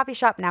in a coffee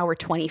shop. Now we're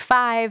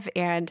 25,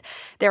 and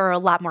there are a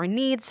lot more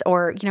needs.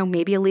 Or you know,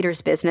 maybe a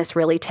leader's business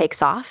really takes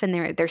off, and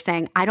they're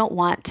saying, "I don't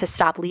want to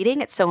stop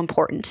leading. It's so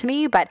important to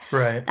me, but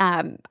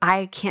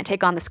I can't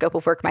take on the scope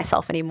of work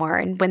myself anymore."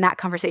 And when that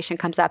conversation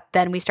comes up,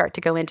 then we start to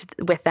go into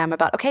with them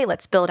about, okay,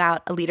 let's build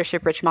out a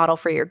leadership rich model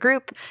for your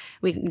group.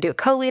 We can do a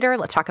co-leader.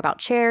 Let's talk about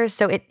chairs.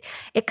 So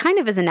it kind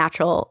of is a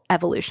natural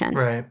evolution.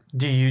 Right.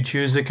 Do you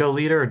choose the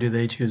co-leader or do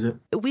they choose it?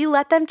 We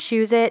let them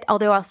choose it,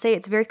 although I'll say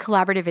it's very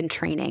collaborative in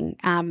training.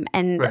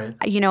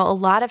 You know, a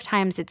lot of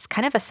times it's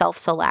kind of a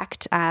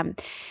self-select.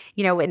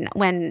 You know,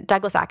 when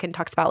Douglas Atkin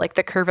talks about like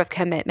the curve of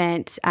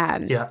commitment,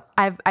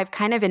 I've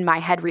kind of in my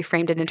head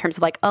reframed it in terms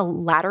of like a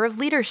ladder of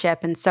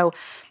leadership. And so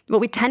what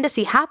we tend to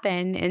see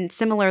happen, and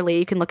similarly,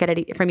 you can look at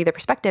it from either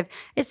perspective,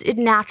 is a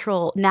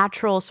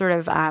natural sort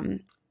of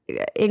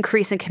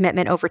increase in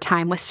commitment over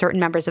time with certain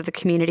members of the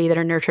community that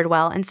are nurtured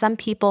well. And some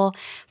people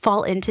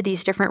fall into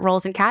these different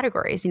roles and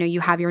categories. You know,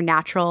 you have your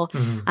natural,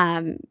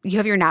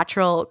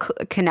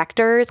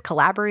 connectors,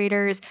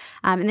 collaborators,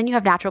 and then you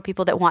have natural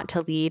people that want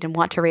to lead and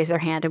want to raise their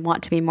hand and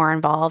want to be more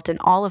involved. And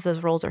all of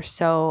those roles are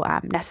so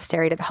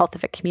necessary to the health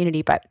of a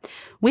community. But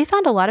we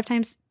found a lot of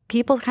times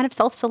people kind of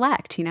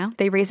self-select,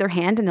 they raise their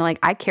hand and they're like,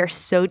 I care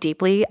so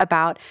deeply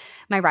about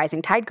my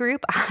Rising Tide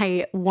group.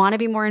 I want to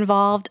be more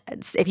involved.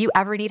 If you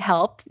ever need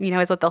help,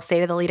 is what they'll say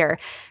to the leader,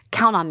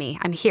 count on me.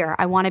 I'm here.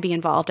 I want to be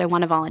involved. I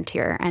want to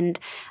volunteer. And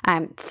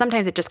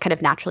sometimes it just kind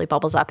of naturally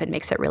bubbles up and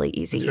makes it really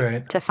easy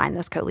to find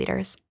those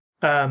co-leaders.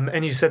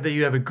 And you said that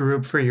you have a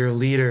group for your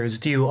leaders.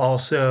 Do you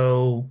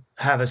also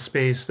have a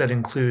space that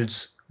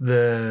includes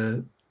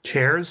the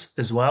chairs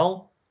as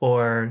well?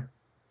 Or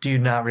do you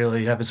not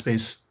really have a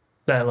space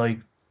that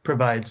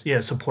provides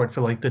support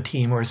for the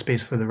team, or a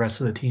space for the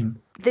rest of the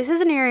team? This is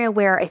an area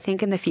where I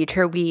think in the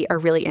future we are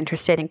really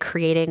interested in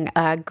creating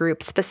a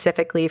group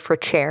specifically for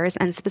chairs,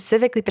 and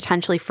specifically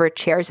potentially for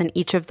chairs in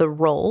each of the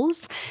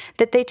roles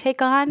that they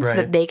take on, so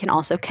that they can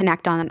also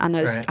connect on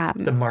those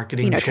the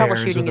marketing chairs,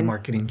 troubleshooting, or the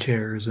marketing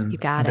chairs, and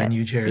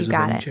venue chairs, and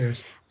venue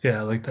chairs.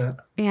 Yeah, I like that.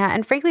 Yeah,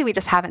 and frankly, we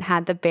just haven't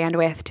had the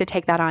bandwidth to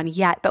take that on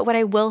yet. But what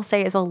I will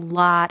say is a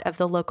lot of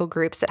the local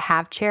groups that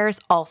have chairs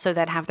also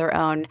that have their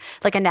own,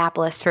 like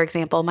Annapolis, for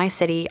example, my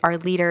city, our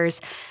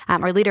leaders,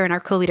 our leader and our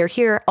co-leader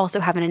here also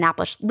have an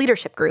Annapolis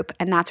leadership group.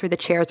 And that's where the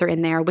chairs are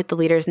in there with the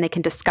leaders, and they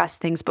can discuss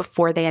things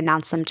before they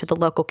announce them to the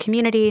local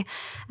community.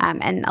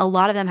 And a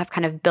lot of them have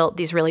kind of built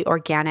these really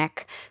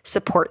organic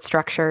support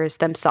structures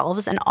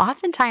themselves. And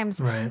oftentimes,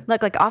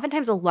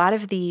 oftentimes a lot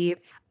of the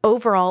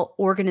overall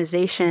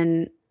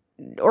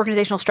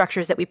organizational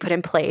structures that we put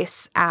in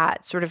place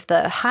at sort of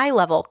the high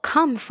level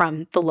come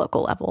from the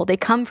local level. They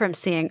come from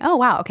seeing, oh,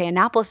 wow, okay,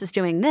 Annapolis is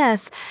doing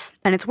this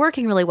and it's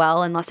working really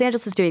well, and Los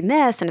Angeles is doing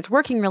this and it's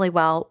working really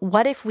well.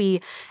 What if we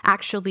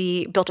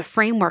actually built a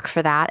framework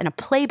for that and a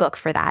playbook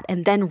for that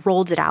and then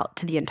rolled it out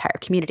to the entire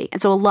community?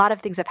 And so a lot of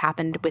things have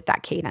happened with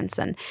that cadence,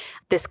 and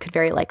this could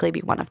very likely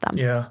be one of them.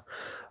 Yeah.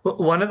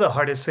 One of the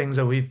hardest things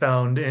that we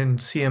found in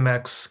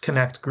CMX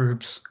Connect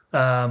groups,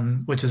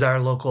 which is our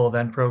local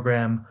event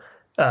program,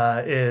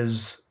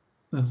 is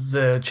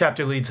the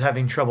chapter leads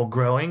having trouble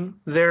growing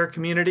their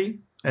community,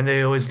 and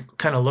they always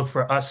kind of look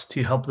for us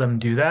to help them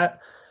do that.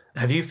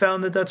 Have you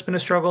found that that's been a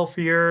struggle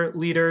for your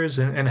leaders,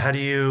 and how do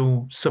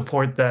you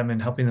support them in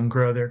helping them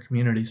grow their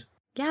communities?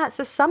 Yeah,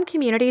 so some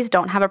communities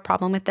don't have a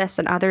problem with this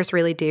and others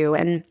really do.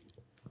 And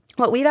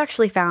what we've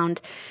actually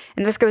found,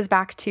 and this goes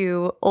back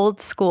to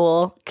old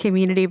school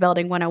community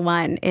building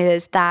 101,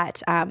 is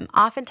that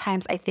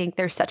oftentimes I think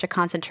there's such a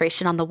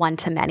concentration on the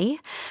one-to-many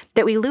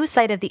that we lose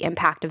sight of the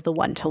impact of the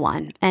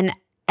one-to-one. And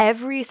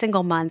every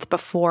single month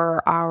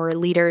before our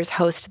leaders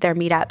host their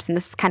meetups, and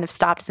this has kind of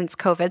stopped since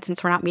COVID,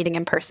 since we're not meeting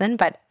in person,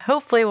 but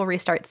hopefully we'll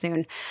restart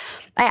soon,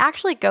 I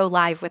actually go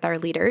live with our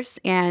leaders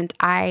and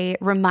I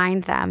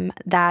remind them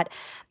that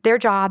their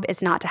job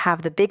is not to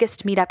have the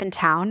biggest meetup in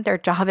town. Their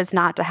job is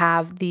not to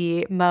have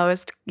the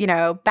most,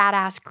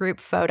 badass group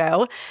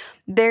photo.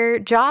 Their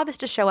job is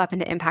to show up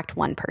and to impact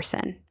one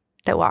person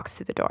that walks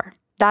through the door.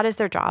 That is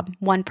their job,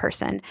 one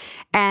person.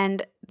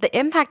 And the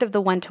impact of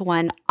the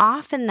one-to-one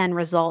often then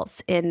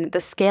results in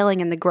the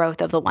scaling and the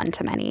growth of the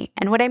one-to-many.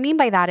 And what I mean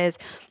by that is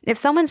if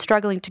someone's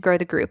struggling to grow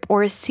the group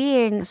or is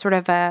seeing sort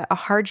of a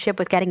hardship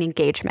with getting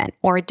engagement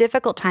or a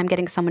difficult time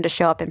getting someone to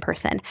show up in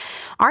person,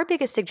 our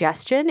biggest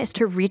suggestion is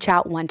to reach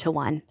out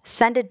one-to-one.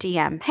 Send a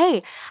DM.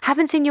 Hey,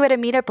 haven't seen you at a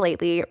meetup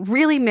lately.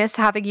 Really miss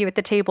having you at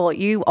the table.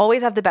 You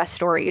always have the best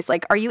stories.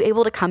 Are you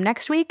able to come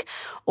next week?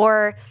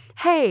 Or,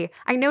 hey,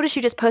 I noticed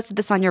you just posted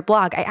this on your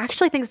blog. I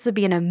actually think this would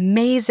be an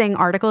amazing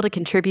article to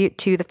contribute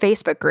to the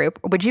Facebook group.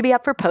 Would you be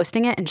up for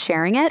posting it and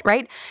sharing it,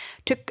 right?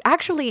 To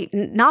actually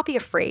not be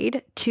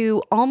afraid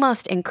to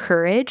almost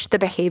encourage the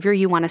behavior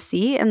you want to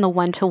see in the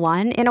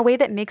one-to-one in a way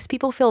that makes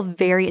people feel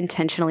very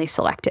intentionally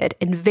selected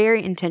and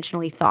very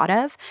intentionally thought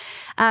of.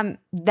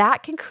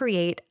 That can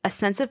create a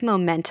sense of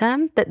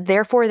momentum that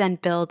therefore then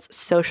builds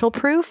social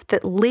proof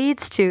that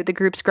leads to the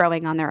groups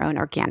growing on their own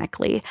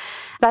organically.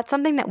 That's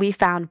something that we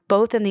found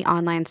both in the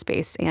online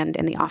space and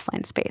in the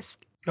offline space.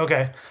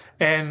 Okay.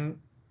 And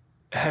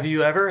have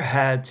you ever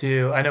had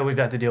to, I know we've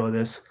got to deal with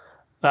this,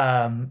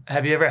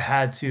 have you ever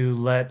had to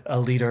let a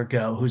leader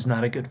go who's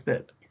not a good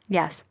fit?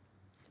 Yes.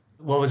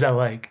 What was that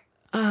like?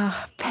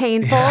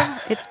 Painful. Yeah.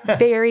 It's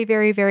very,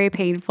 very, very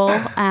painful.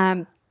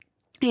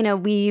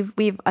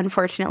 We've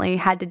unfortunately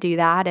had to do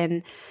that,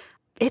 and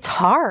it's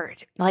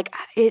hard.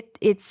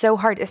 It's so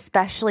hard,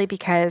 especially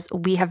because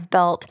we have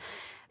built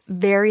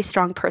very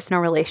strong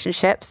personal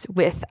relationships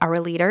with our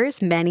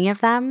leaders, many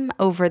of them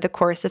over the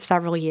course of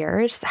several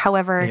years.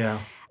 However,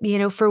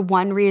 for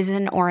one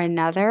reason or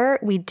another,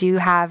 we do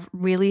have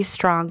really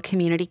strong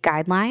community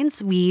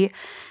guidelines. We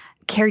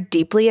care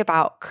deeply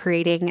about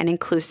creating an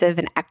inclusive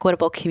and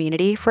equitable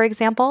community, for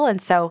example.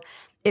 And so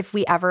if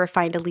we ever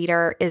find a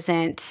leader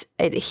isn't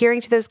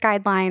adhering to those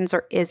guidelines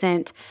or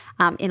isn't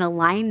in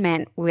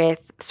alignment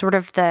with sort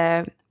of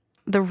the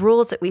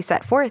rules that we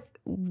set forth,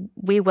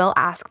 we will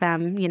ask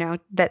them,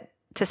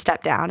 to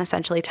step down,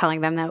 essentially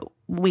telling them that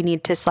we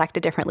need to select a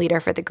different leader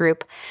for the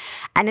group.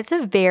 And it's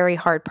a very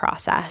hard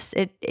process.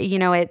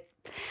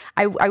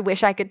 I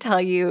wish I could tell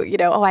you,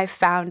 oh, I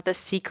found the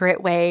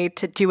secret way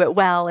to do it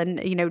well and,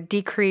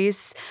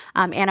 decrease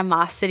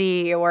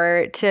animosity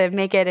or to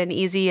make it an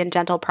easy and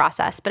gentle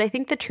process. But I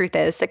think the truth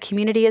is that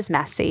community is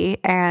messy.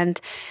 And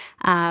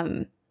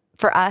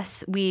for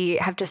us, we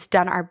have just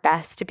done our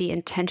best to be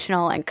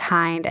intentional and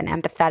kind and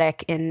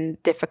empathetic in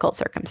difficult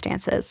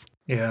circumstances.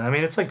 Yeah. I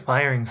mean, it's like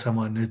firing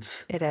someone.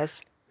 It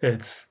is.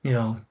 It's,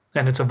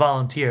 and it's a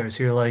volunteer.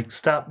 So you're like,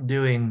 stop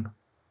doing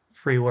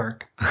free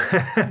work.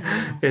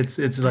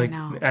 It's like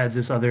adds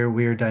this other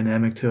weird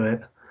dynamic to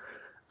it.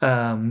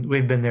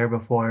 We've been there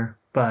before,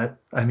 but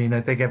I mean,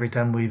 I think every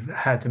time we've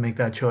had to make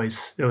that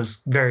choice, it was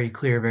very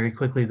clear very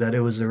quickly that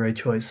it was the right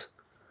choice.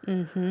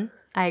 Mm-hmm.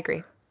 I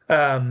agree.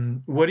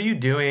 What are you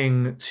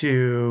doing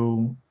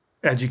to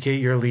educate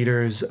your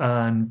leaders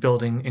on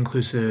building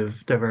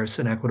inclusive, diverse,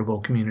 and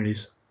equitable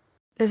communities?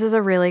 This is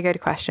a really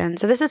good question.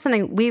 So this is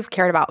something we've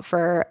cared about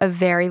for a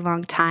very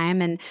long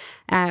time,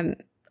 and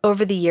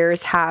over the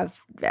years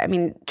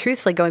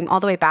truthfully, going all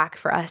the way back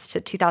for us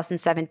to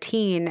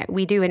 2017,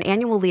 we do an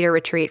annual leader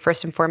retreat,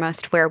 first and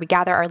foremost, where we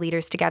gather our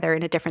leaders together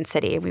in a different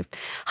city. We've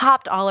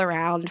hopped all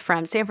around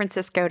from San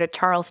Francisco to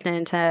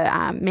Charleston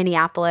to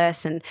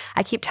Minneapolis, and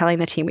I keep telling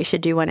the team we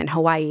should do one in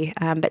Hawaii,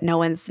 but no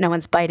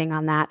one's biting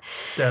on that.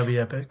 That'd be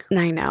epic.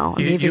 I know.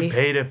 You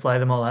pay to fly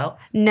them all out?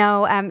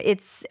 No,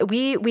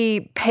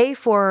 we pay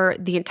for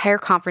the entire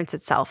conference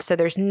itself, so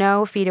there's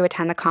no fee to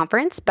attend the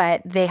conference,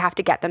 but they have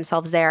to get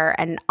themselves there,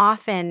 and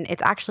often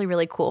it's actually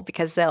really cool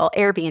because they'll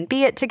Airbnb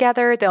it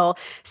together. They'll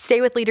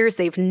stay with leaders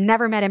they've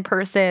never met in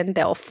person.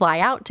 They'll fly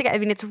out together. I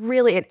mean, it's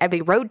really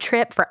a road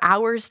trip for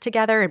hours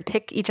together and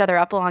pick each other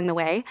up along the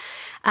way.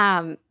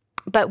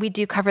 But we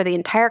do cover the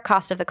entire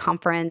cost of the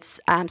conference,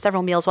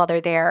 several meals while they're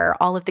there,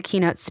 all of the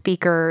keynote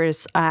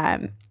speakers,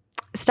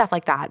 stuff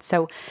like that.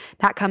 So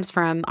that comes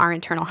from our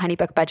internal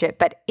HoneyBook budget.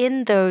 But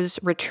in those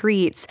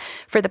retreats,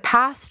 for the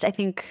past, I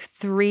think,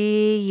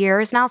 3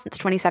 years now, since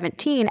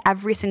 2017,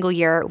 every single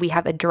year we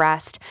have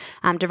addressed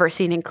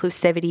diversity and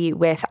inclusivity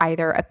with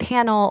either a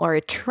panel or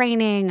a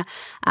training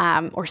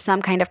or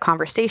some kind of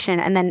conversation.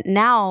 And then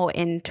now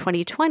in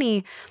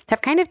 2020,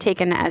 have kind of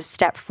taken a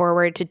step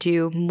forward to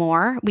do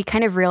more. We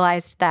kind of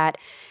realized that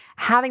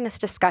having this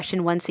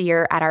discussion once a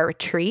year at our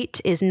retreat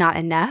is not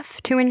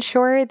enough to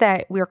ensure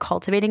that we're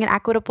cultivating an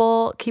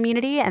equitable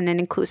community and an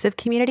inclusive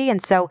community.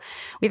 And so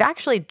we've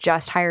actually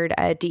just hired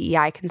a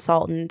DEI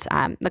consultant,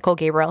 Nicole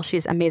Gabriel.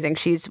 She's amazing.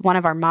 She's one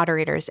of our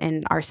moderators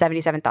in our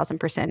 77,000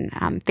 person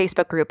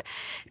Facebook group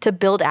to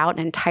build out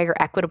an entire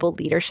equitable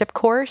leadership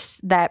course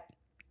that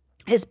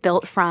is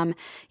built from,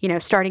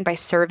 starting by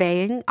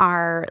surveying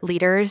our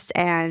leaders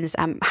and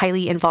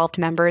highly involved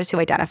members who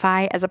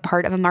identify as a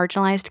part of a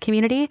marginalized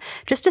community,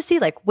 just to see,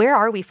 where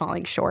are we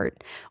falling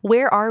short?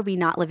 Where are we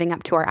not living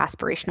up to our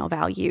aspirational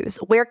values?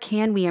 Where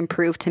can we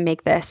improve to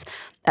make this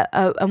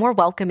a more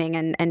welcoming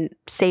and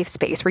safe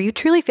space where you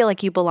truly feel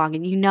like you belong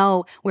and you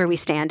know where we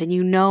stand and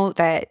you know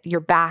that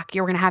you're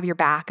going to have your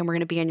back and we're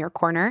going to be in your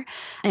corner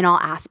in all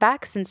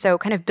aspects. And so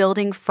kind of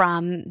building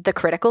from the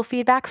critical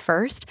feedback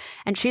first.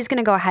 And she's going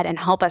to go ahead and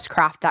help us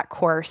craft that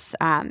course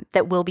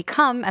that will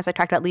become, as I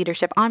talked about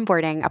leadership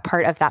onboarding, a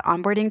part of that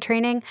onboarding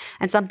training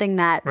and something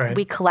that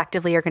we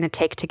collectively are going to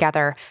take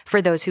together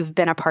for those who've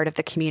been a part of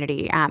the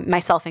community,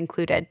 myself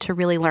included, to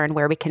really learn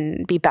where we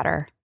can be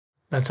better.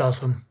 That's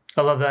awesome.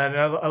 I love that. And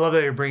I love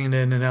that you're bringing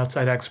in an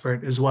outside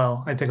expert as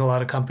well. I think a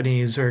lot of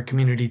companies or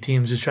community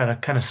teams just try to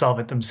kind of solve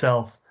it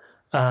themselves.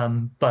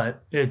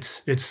 But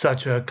it's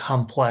such a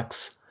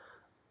complex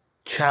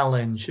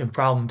challenge and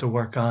problem to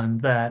work on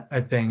that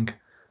I think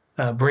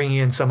bringing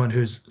in someone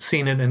who's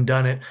seen it and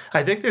done it.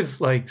 I think there's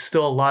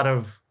still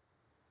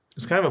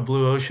there's kind of a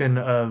blue ocean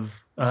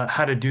of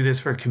how to do this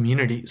for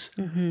communities.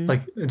 Mm-hmm.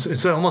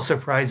 It's almost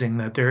surprising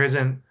that there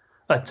isn't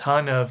a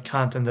ton of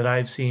content that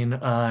I've seen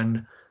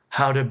on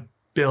how to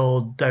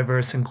build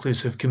diverse,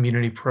 inclusive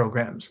community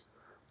programs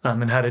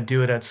and how to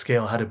do it at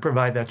scale, how to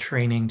provide that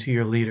training to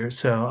your leaders.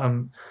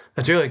 So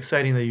that's really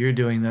exciting that you're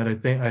doing that.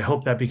 I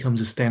hope that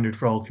becomes a standard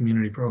for all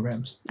community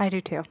programs. I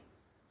do too.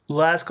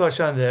 Last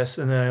question on this,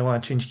 and then I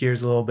want to change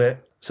gears a little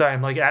bit. Sorry,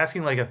 I'm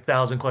asking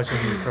 1,000 questions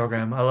in your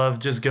program. I love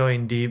just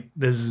going deep.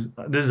 This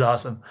is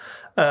awesome.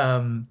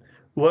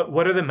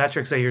 What are the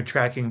metrics that you're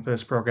tracking for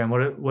this program?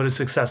 What does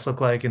success look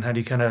like, and how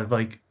do you kind of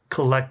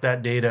collect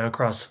that data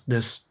across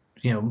this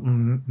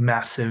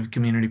massive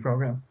community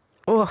program?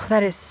 Oh,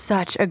 that is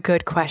such a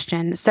good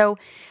question. So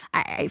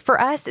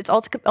for us, it's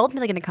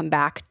ultimately going to come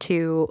back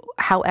to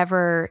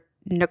however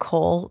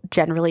Nicole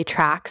generally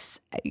tracks,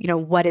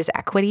 what is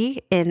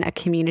equity in a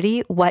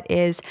community? What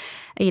is,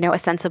 a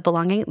sense of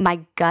belonging? My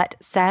gut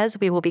says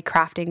we will be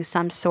crafting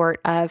some sort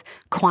of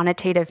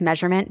quantitative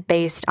measurement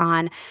based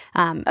on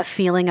a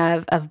feeling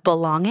of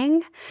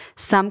belonging,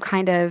 some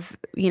kind of,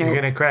 You're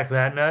going to crack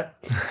that nut?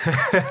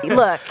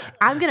 Look,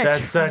 I'm going to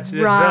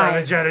try. I've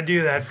been trying to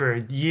do that for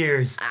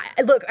years.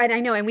 Look, and I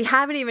know, and we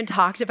haven't even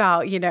talked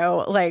about,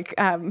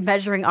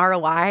 measuring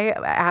ROI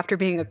after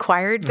being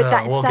acquired,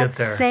 but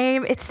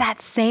it's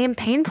that same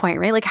pain point,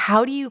 right?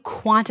 How do you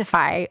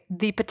quantify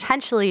the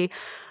potentially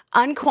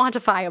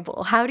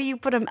unquantifiable. How do you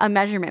put a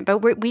measurement? But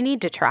we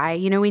need to try.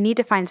 We need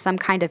to find some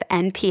kind of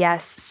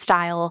NPS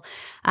style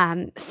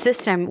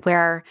system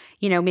where,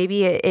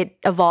 maybe it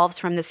evolves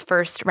from this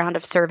first round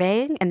of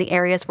surveying and the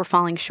areas we're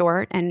falling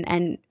short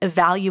and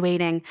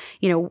evaluating,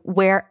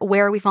 where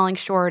are we falling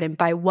short and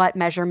by what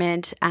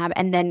measurement,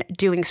 and then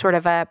doing sort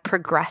of a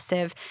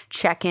progressive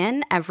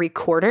check-in every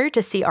quarter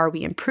to see, are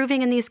we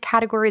improving in these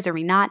categories? Are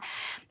we not?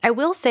 I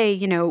will say,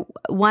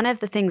 one of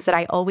the things that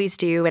I always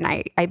do, and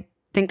I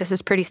think this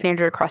is pretty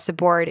standard across the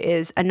board,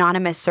 is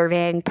anonymous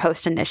surveying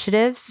post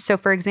initiatives. So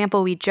for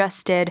example, we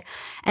just did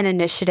an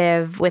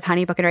initiative with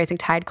Honeybook and Rising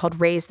Tide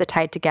called Raise the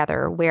Tide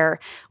Together, where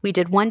we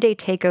did one-day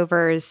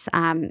takeovers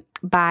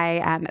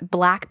by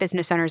Black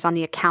business owners on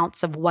the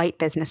accounts of white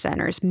business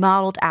owners,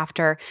 modeled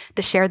after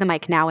the Share the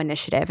Mic Now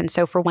initiative. And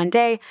so for one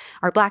day,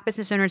 our Black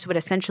business owners would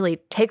essentially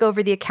take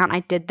over the account. I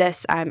did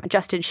this.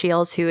 Justin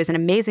Shields, who is an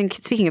amazing,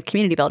 speaking of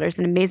community builders,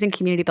 an amazing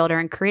community builder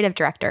and creative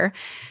director,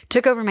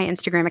 took over my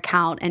Instagram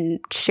account and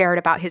shared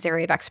about his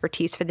area of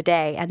expertise for the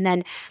day. And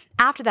then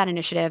after that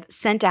initiative,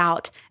 sent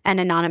out an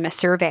anonymous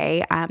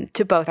survey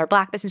to both our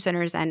Black business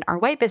owners and our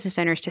white business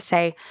owners to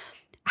say,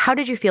 how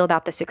did you feel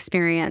about this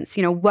experience?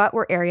 What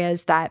were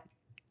areas that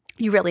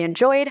you really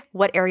enjoyed?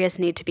 What areas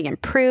need to be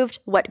improved?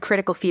 What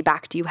critical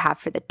feedback do you have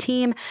for the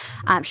team?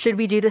 Should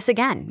we do this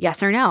again?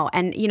 Yes or no?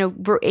 And,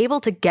 we're able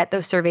to get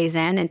those surveys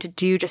in and to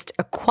do just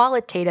a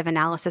qualitative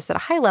analysis at a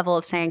high level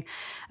of saying,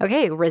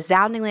 okay,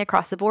 resoundingly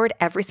across the board,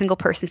 every single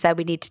person said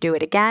we need to do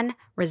it again.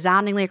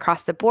 Resoundingly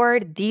across the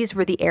board, these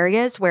were the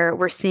areas where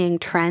we're seeing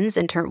trends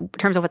in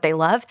terms of what they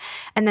love.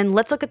 And then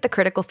let's look at the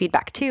critical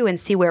feedback too and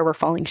see where we're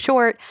falling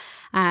short.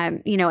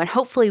 And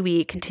hopefully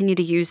we continue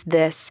to use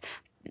this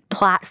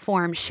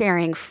platform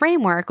sharing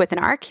framework within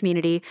our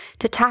community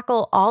to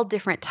tackle all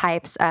different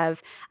types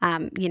of,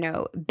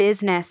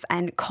 business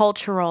and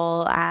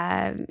cultural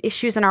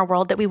issues in our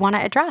world that we want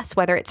to address,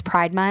 whether it's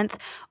Pride Month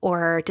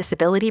or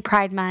Disability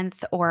Pride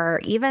Month,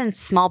 or even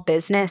small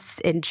business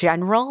in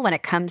general when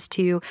it comes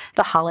to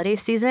the holiday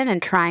season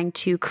and trying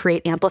to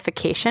create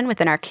amplification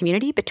within our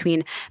community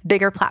between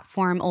bigger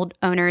platform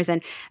owners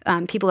and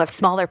people who have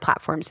smaller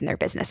platforms in their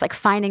business, like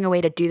finding a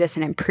way to do this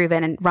and improve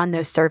it and run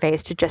those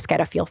surveys to just get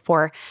a feel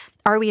for,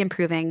 are we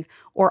improving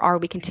or are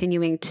we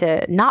continuing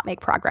to not make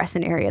progress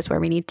in areas where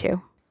we need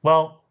to?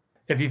 Well,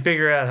 if you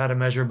figure out how to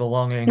measure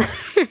belonging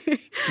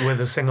with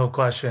a single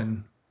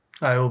question,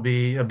 I will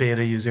be a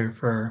beta user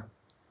for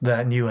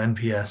that new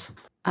NPS.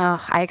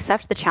 Oh, I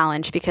accept the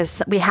challenge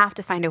because we have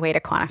to find a way to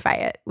quantify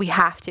it. We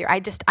have to. I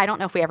don't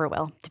know if we ever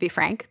will, to be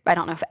frank. I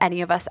don't know if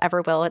any of us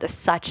ever will. It is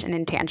such an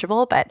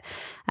intangible, but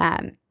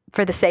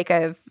for the sake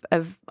of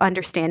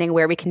understanding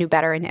where we can do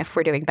better and if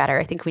we're doing better,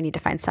 I think we need to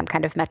find some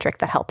kind of metric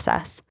that helps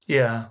us.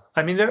 Yeah.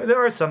 I mean,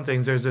 there are some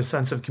things. There's a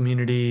sense of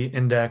community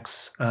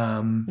index,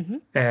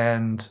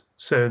 and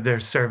so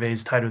there's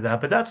surveys tied with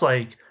that. But that's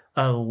like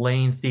a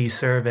lengthy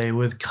survey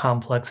with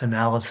complex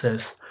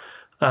analysis.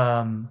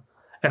 And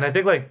I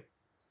think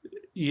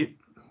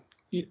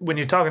when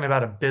you're talking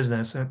about a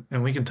business,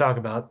 and we can talk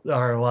about the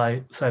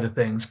ROI side of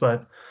things,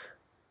 but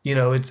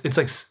it's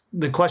like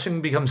the question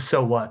becomes,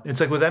 so what?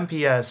 It's like with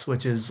NPS,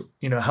 which is,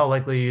 how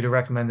likely are you to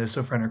recommend this to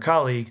a friend or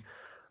colleague?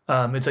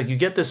 It's like you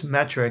get this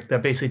metric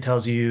that basically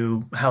tells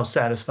you how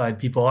satisfied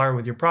people are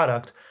with your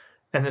product.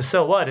 And the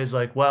so what is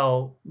like,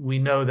 well, we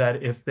know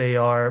that if they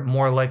are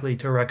more likely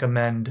to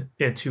recommend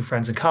it to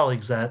friends and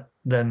colleagues,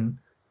 then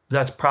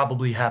that's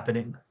probably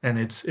happening. And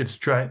it's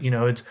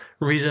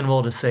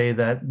reasonable to say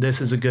that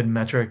this is a good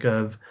metric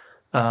of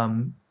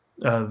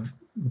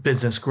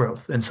business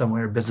growth in some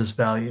way, or business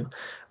value.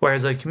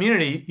 Whereas a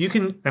community,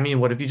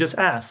 what if you just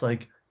ask,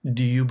 like,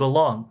 do you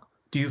belong?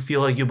 Do you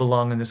feel like you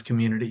belong in this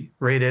community?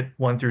 Rate it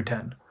 1 through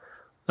 10.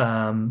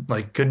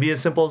 Could be as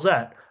simple as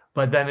that.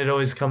 But then it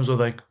always comes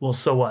with like, well,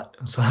 so what?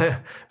 So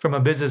from a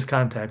business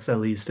context, at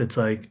least, it's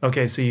like,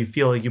 okay, so you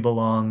feel like you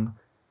belong.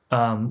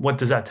 What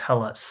does that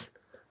tell us?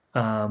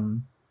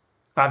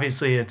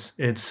 Obviously,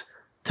 it's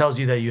tells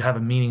you that you have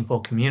a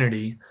meaningful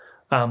community.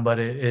 But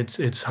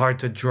it's hard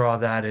to draw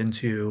that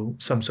into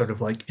some sort of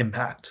like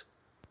impact.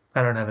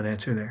 I don't have an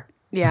answer there.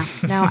 Yeah,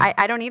 no,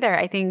 I don't either.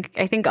 I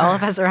think all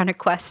of us are on a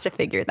quest to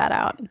figure that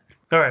out.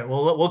 All right,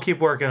 well, we'll keep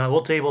working on it.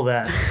 We'll table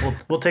that.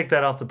 We'll take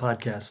that off the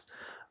podcast,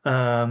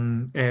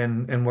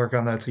 and work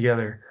on that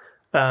together.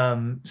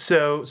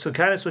 So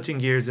kind of switching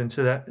gears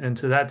into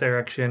that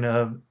direction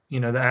of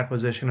the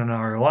acquisition and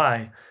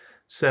ROI.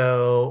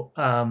 So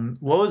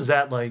what was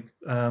that like?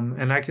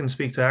 And I can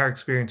speak to our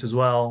experience as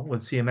well with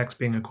CMX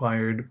being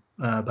acquired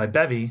by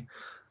Bevy.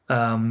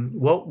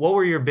 What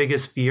were your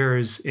biggest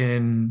fears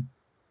in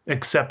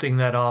accepting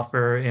that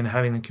offer and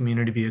having the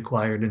community be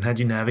acquired, and how'd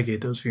you navigate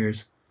those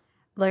fears?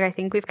 Look, I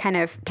think we've kind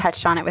of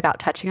touched on it without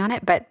touching on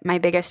it, but my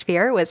biggest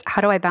fear was,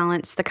 how do I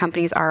balance the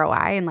company's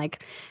ROI and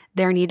like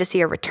their need to see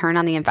a return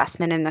on the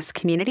investment in this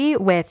community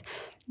with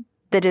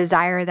the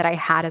desire that I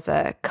had as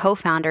a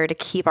co-founder to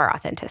keep our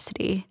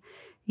authenticity?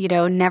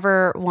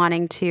 Never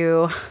wanting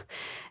the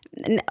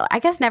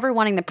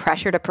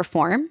pressure to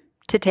perform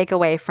to take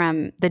away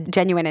from the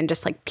genuine and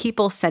just like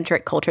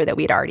people-centric culture that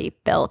we'd already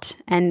built,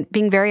 and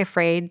being very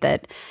afraid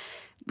that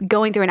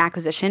going through an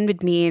acquisition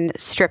would mean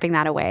stripping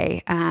that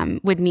away,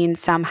 would mean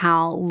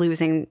somehow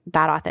losing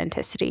that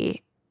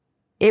authenticity.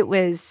 It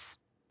was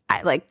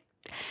like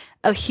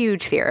a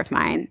huge fear of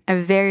mine, a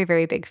very,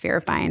 very big fear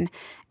of mine.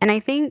 And I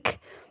think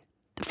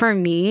for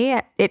me,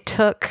 it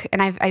took,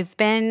 and I've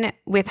been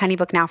with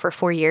HoneyBook now for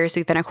 4 years.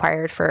 We've been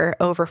acquired for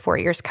over 4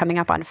 years, coming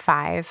up on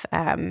 5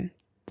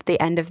 the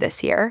end of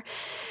this year.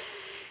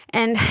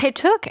 And it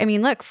took,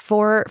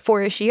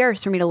 four-ish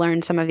years for me to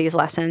learn some of these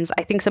lessons.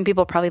 I think some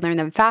people probably learn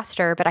them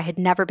faster, but I had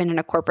never been in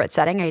a corporate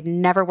setting. I had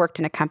never worked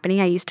in a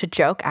company. I used to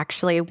joke,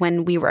 actually,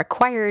 when we were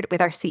acquired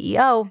with our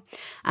CEO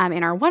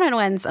in our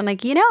one-on-ones, I'm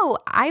like,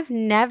 I've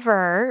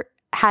never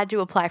had to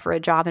apply for a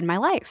job in my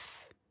life.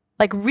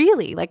 Like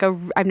really,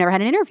 I've never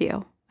had an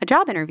interview, a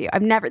job interview.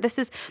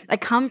 I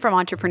come from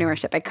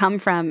entrepreneurship. I come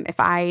from, if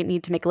I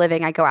need to make a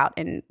living, I go out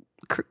and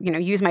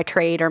use my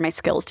trade or my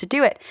skills to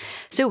do it.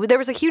 So there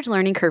was a huge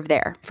learning curve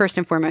there, first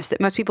and foremost, that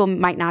most people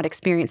might not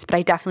experience, but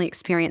I definitely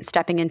experienced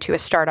stepping into a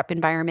startup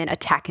environment, a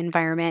tech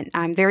environment.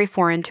 I'm very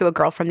foreign to a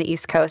girl from the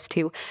East Coast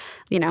who,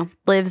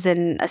 lives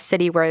in a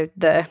city where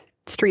the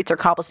streets are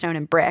cobblestone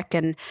and brick.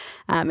 And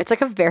it's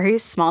like a very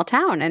small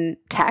town. And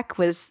tech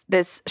was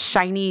this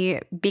shiny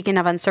beacon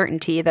of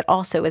uncertainty that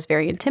also was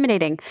very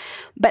intimidating.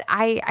 But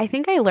I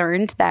think I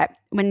learned that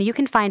when you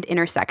can find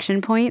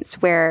intersection points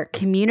where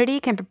community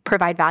can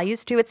provide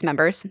values to its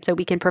members, so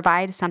we can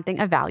provide something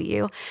of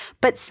value,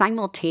 but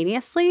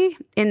simultaneously,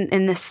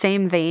 in the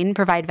same vein,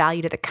 provide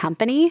value to the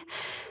company,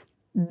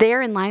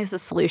 therein lies the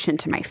solution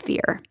to my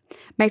fear.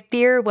 My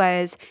fear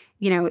was,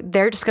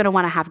 they're just going to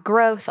want to have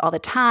growth all the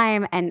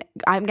time, and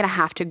I'm going to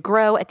have to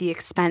grow at the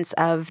expense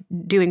of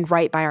doing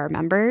right by our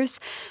members.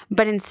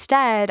 But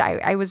instead,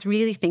 I was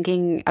really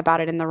thinking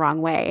about it in the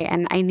wrong way.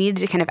 And I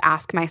needed to kind of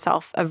ask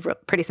myself a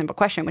pretty simple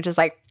question, which is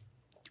like,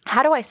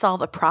 how do I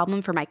solve a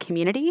problem for my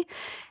community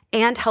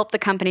and help the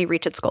company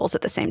reach its goals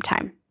at the same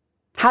time?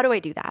 How do I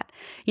do that?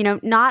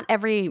 Not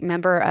every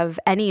member of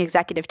any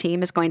executive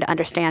team is going to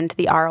understand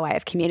the ROI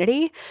of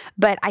community,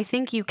 but I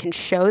think you can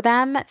show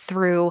them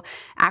through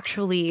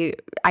actually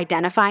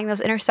identifying those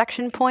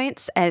intersection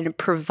points and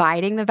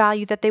providing the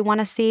value that they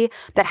want to see,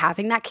 that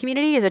having that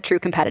community is a true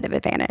competitive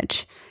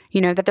advantage.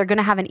 That they're going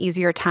to have an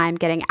easier time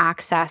getting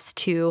access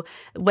to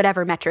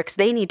whatever metrics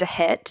they need to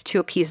hit to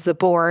appease the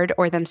board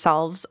or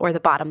themselves or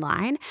the bottom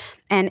line.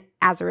 And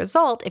as a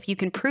result, if you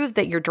can prove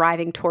that you're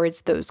driving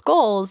towards those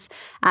goals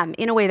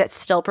in a way that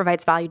still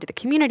provides value to the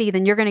community,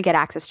 then you're going to get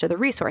access to the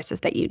resources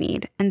that you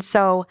need. And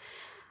so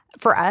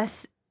for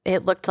us,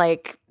 it looked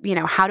like,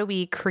 how do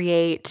we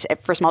create,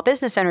 for small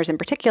business owners in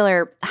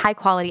particular, high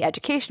quality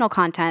educational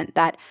content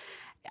that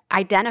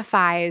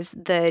identifies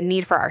the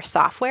need for our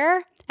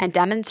software and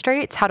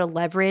demonstrates how to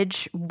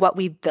leverage what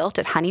we've built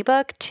at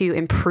HoneyBook to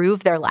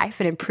improve their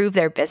life and improve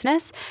their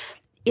business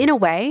in a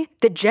way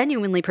that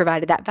genuinely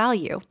provided that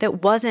value,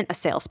 that wasn't a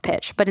sales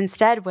pitch, but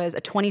instead was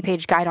a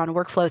 20-page guide on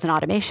workflows and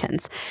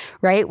automations,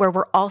 right? Where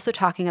we're also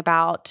talking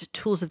about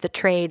tools of the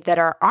trade that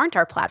aren't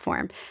our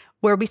platform,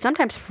 where we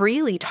sometimes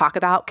freely talk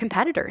about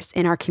competitors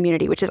in our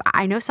community, which is,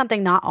 I know,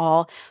 something not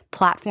all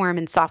platform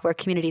and software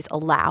communities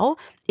allow.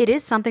 It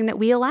is something that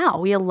we allow.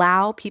 We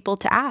allow people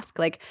to ask,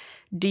 like,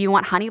 do you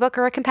want HoneyBook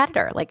or a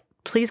competitor? Like,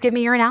 please give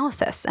me your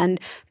analysis. And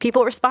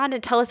people respond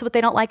and tell us what they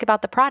don't like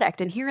about the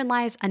product. And herein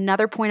lies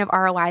another point of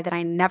ROI that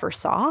I never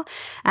saw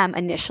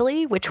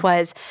initially, which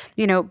was,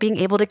 being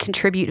able to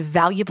contribute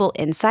valuable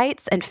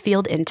insights and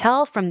field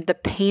intel from the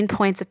pain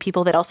points of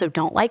people that also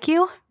don't like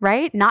you,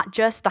 right? Not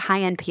just the high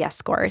NPS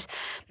scores,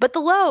 but the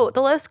low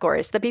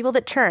scores, the people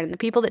that churn, the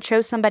people that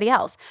chose somebody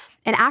else,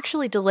 and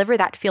actually deliver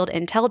that field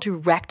intel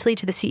directly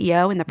to the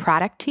CEO and the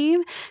product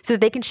team so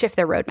that they can shift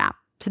their roadmap,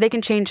 so they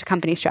can change the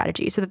company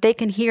strategy, so that they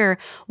can hear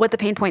what the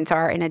pain points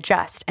are and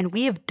adjust. And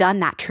we have done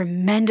that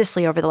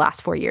tremendously over the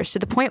last 4 years, to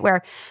the point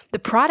where the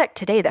product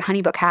today that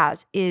HoneyBook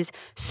has is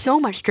so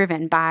much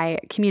driven by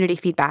community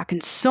feedback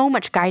and so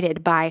much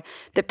guided by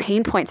the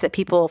pain points that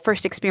people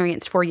first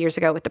experienced 4 years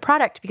ago with the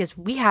product, because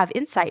we have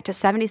insight to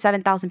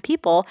 77,000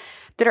 people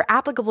that are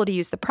applicable to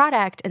use the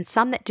product, and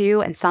some that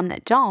do and some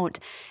that don't,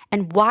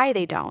 and why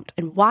they don't,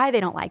 and why they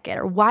don't like it,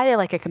 or why they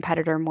like a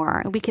competitor more.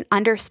 And we can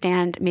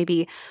understand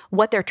maybe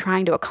what they're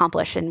trying to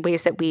accomplish in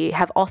ways that we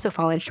have also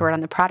fallen short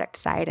on the product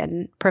side,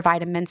 and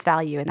provide immense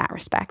value in that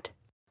respect.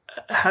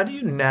 How do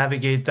you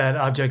navigate that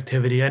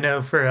objectivity? I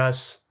know for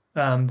us,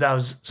 that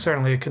was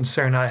certainly a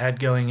concern I had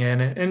going in,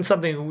 and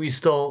something we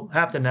still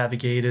have to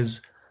navigate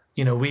is,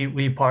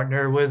 we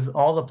partner with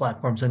all the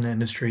platforms in the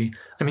industry.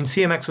 I mean,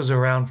 CMX was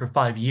around for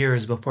 5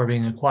 years before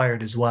being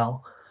acquired as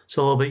well.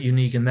 So a little bit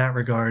unique in that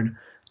regard,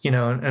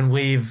 and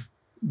we've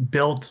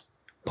built,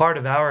 part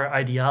of our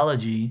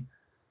ideology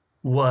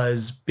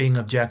was being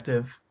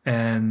objective,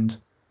 and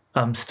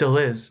still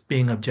is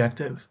being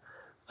objective.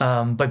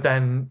 But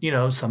then,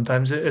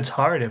 sometimes it's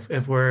hard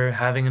if we're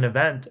having an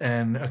event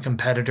and a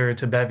competitor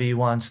to Bevy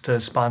wants to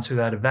sponsor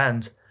that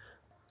event.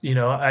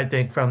 I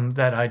think from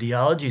that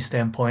ideology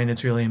standpoint,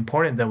 it's really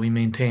important that we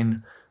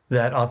maintain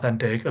that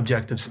authentic,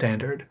 objective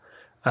standard.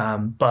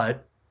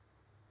 But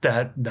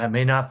that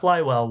may not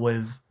fly well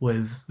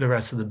with the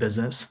rest of the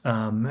business.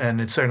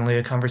 And it's certainly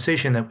a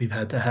conversation that we've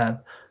had to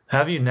have. How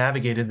have you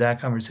navigated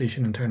that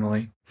conversation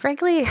internally?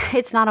 Frankly,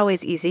 it's not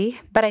always easy,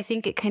 but I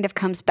think it kind of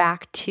comes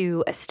back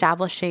to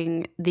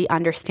establishing the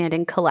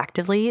understanding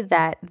collectively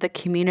that the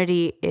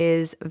community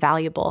is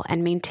valuable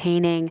and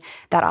maintaining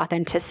that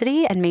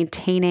authenticity and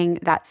maintaining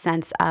that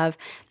sense of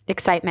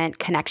excitement,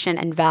 connection,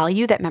 and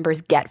value that members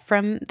get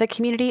from the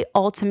community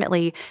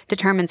ultimately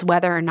determines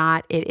whether or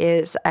not it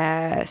is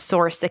a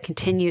source that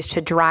continues to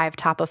drive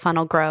top of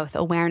funnel growth,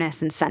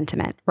 awareness, and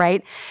sentiment,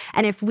 right?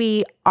 And if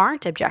we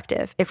aren't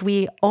objective, if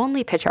we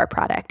only pitch our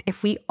product,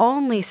 if we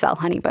only sell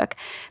HoneyBook,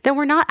 then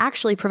we're not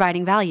actually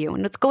providing value.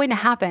 And what's going to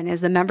happen is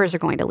the members are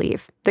going to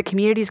leave. The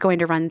community is going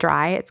to run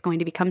dry. It's going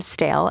to become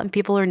stale, and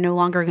people are no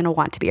longer going to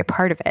want to be a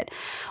part of it.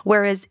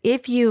 Whereas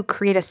if you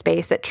create a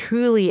space that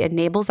truly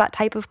enables that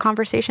type of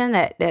conversation,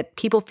 that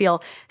people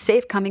feel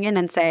safe coming in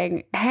and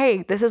saying,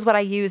 hey, this is what I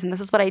use and this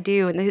is what I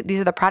do and these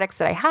are the products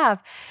that I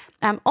have,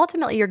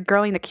 ultimately you're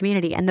growing the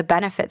community, and the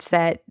benefits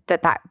that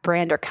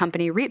brand or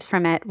company reaps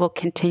from it will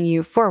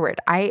continue forward.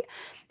 I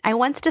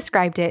once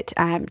described it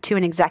to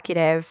an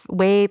executive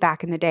way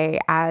back in the day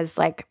as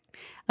like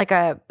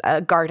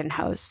a garden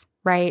hose,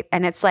 right?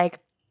 And it's like,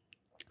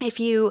 if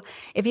you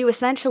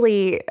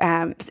essentially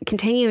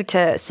continue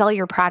to sell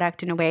your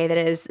product in a way that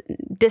is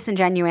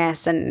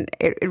disingenuous and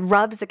it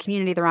rubs the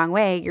community the wrong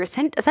way, you're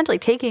essentially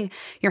taking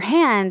your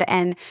hand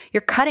and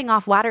you're cutting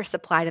off water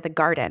supply to the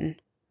garden,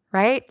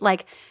 right?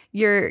 Like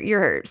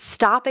you're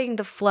stopping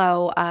the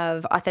flow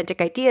of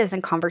authentic ideas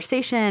and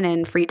conversation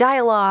and free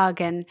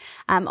dialogue and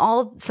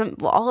all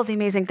of the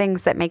amazing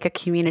things that make a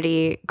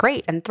community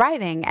great and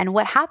thriving. And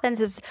what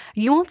happens is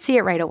you won't see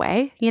it right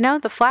away. You know,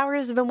 the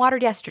flowers have been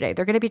watered yesterday.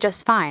 They're going to be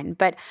just fine.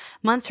 But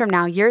months from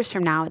now, years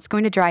from now, it's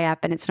going to dry up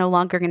and it's no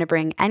longer going to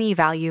bring any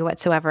value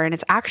whatsoever. And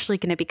it's actually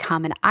going to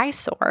become an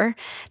eyesore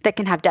that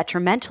can have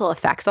detrimental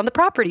effects on the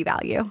property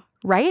value.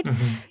 Right?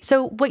 Mm-hmm.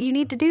 So what you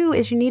need to do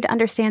is you need to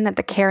understand that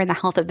the care and the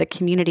health of the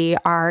community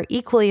are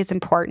equally as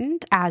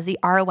important as the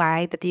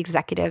ROI that the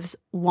executives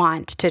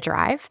want to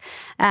drive.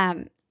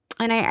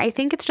 And I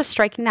think it's just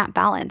striking that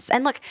balance.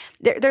 And look,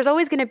 there's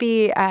always going to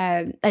be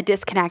a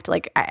disconnect,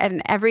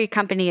 and every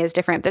company is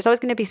different. There's always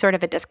going to be sort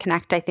of a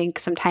disconnect, I think,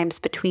 sometimes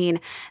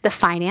between the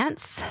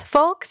finance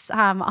folks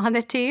on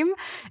the team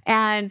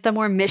and the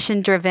more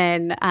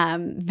mission-driven,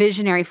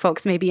 visionary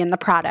folks maybe in the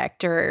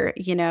product or,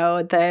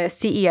 the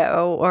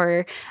CEO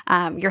or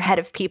your head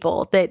of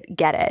people that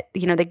get it,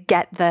 that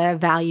get the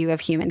value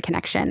of human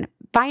connection.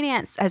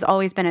 Finance has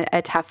always been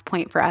a tough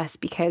point for us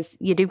because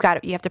you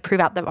have to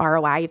prove out the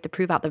ROI, you have to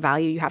prove out the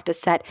value, you have to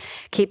set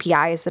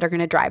KPIs that are going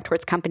to drive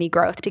towards company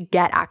growth to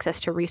get access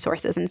to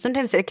resources. And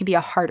sometimes it can be a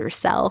harder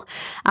sell,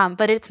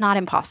 but it's not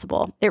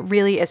impossible. It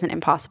really isn't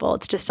impossible.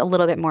 It's just a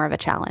little bit more of a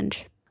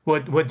challenge.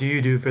 What do you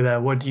do for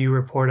that? What do you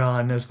report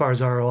on as far as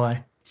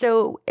ROI?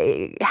 So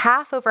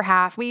half over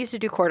half. We used to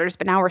do quarters,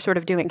 but now we're sort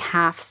of doing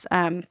halves.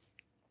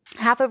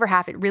 Half over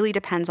half, it really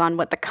depends on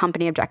what the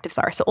company objectives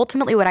are. So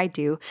ultimately what I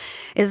do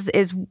is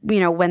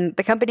when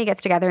the company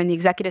gets together and the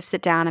executives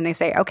sit down and they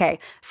say, okay,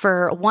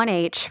 for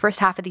 1H, first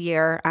half of the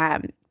year,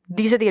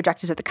 these are the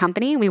objectives of the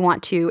company. We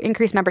want to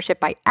increase membership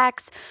by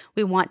X.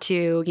 We want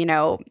to,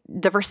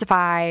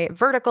 diversify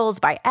verticals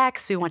by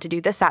X. We want to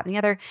do this, that, and the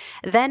other.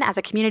 Then as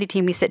a community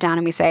team, we sit down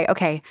and we say,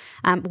 okay,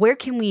 where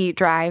can we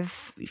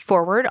drive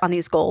forward on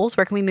these goals?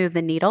 Where can we move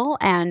the needle?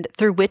 And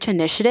through which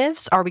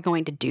initiatives are we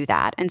going to do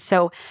that? And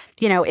so,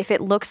 if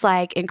it looks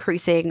like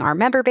increasing our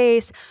member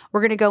base,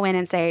 we're going to go in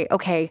and say,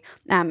 okay,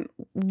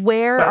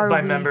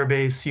 by member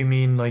base, you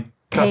mean like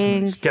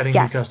customers, getting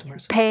new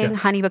customers. Paying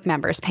HoneyBook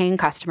members, paying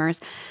customers.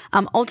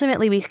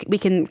 Ultimately, we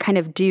can kind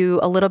of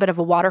do a little bit of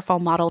a waterfall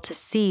model to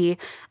see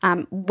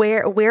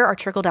where our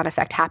trickle-down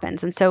effect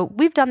happens. And so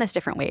we've done this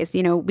different ways.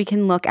 We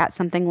can look at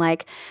something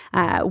like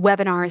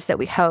webinars that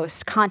we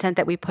host, content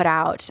that we put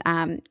out,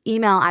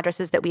 email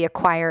addresses that we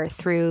acquire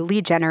through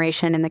lead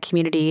generation in the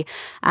community,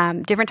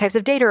 different types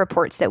of data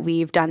reports that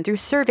we've done through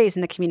surveys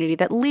in the community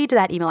that lead to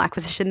that email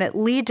acquisition, that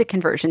lead to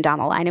conversion down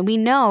the line. And we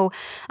know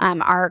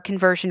our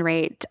conversion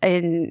rate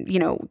in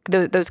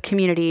those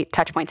community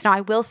touch points. Now, I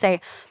will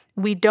say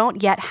we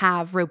don't yet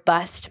have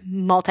robust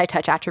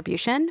multi-touch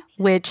attribution,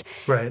 which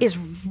is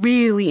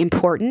really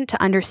important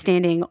to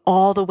understanding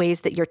all the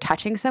ways that you're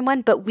touching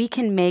someone. But we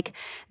can make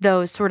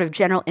those sort of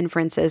general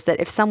inferences that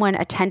if someone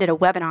attended a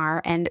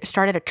webinar and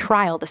started a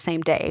trial the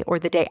same day or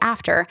the day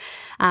after,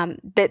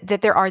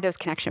 that there are those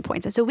connection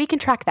points. And so we can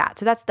track that.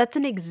 So that's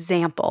an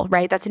example,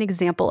 right? That's an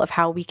example of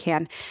how we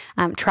can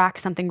track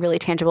something really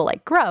tangible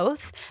like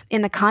growth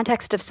in the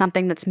context of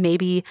something that's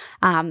maybe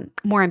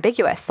more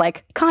ambiguous,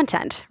 like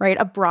content, right?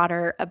 A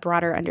broader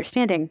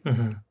understanding.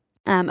 Mm-hmm.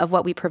 of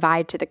what we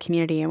provide to the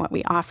community and what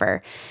we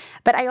offer.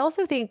 But I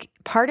also think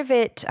part of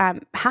it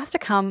has to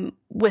come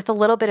with a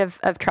little bit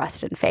of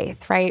trust and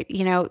faith, right?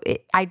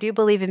 I do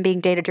believe in being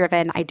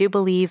data-driven. I do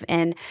believe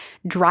in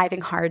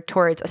driving hard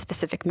towards a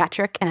specific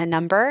metric and a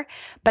number.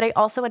 But I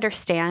also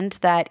understand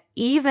that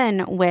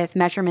even with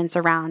measurements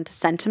around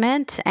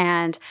sentiment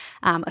and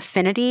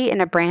affinity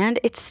in a brand,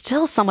 it's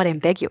still somewhat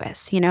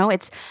ambiguous.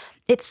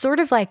 It's sort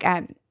of like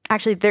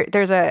actually,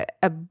 there's a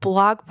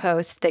blog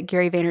post that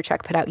Gary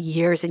Vaynerchuk put out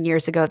years and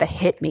years ago that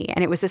hit me.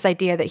 And it was this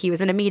idea that he was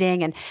in a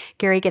meeting and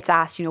Gary gets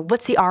asked,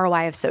 what's the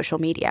ROI of social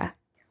media?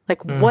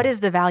 What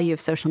is the value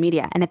of social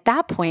media? And at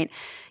that point,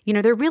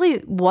 there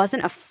really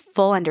wasn't a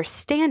full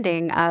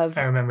understanding of...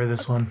 I remember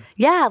this one.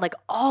 Yeah,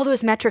 all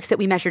those metrics that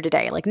we measure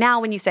today.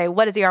 Now when you say,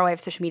 what is the ROI of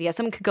social media?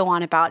 Someone could go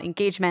on about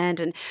engagement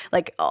and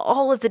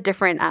all of the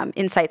different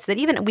insights that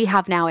even we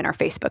have now in our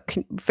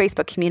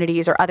Facebook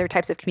communities or other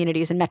types of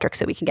communities and metrics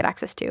that we can get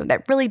access to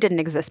that really didn't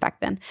exist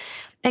back then.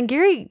 And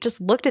Gary just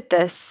looked at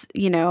this,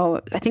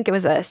 I think it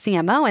was a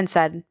CMO and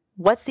said,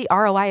 what's the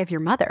ROI of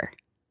your mother?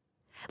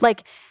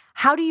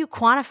 How do you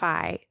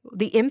quantify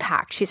the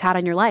impact she's had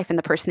on your life and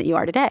the person that you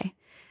are today?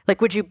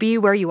 Would you be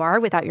where you are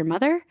without your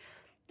mother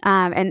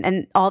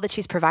and all that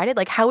she's provided?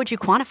 How would you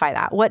quantify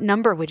that? What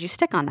number would you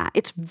stick on that?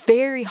 It's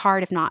very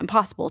hard, if not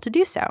impossible, to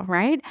do so,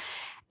 right?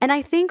 And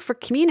I think for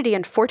community,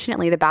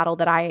 unfortunately, the battle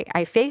that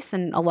I face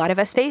and a lot of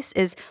us face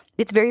is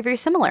it's very, very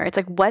similar. It's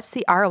what's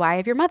the ROI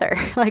of your mother?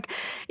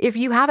 If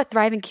you have a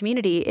thriving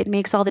community, it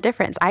makes all the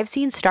difference. I've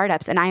seen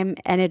startups, and I'm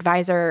an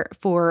advisor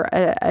for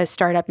a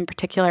startup in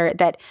particular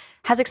that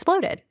has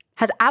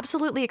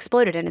absolutely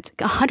exploded, and it's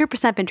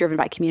 100% been driven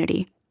by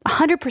community,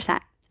 100%.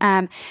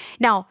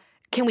 Now,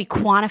 can we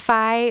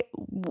quantify,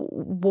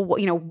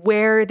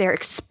 where their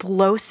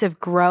explosive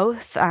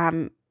growth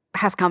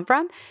has come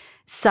from?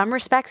 Some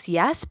respects,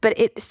 yes, but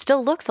it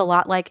still looks a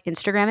lot like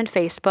Instagram and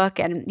Facebook.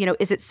 And,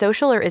 is it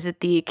social or is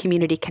it the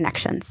community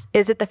connections?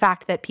 Is it the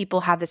fact that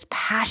people have this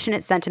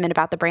passionate sentiment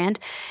about the brand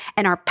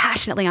and are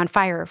passionately on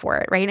fire for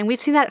it, right? And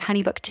we've seen that at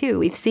Honeybook too.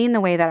 We've seen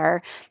the way that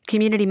our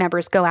community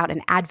members go out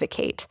and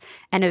advocate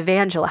and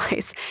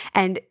evangelize.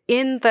 And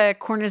in the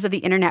corners of the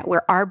internet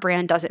where our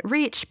brand doesn't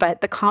reach,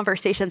 but the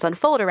conversations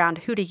unfold around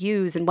who to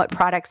use and what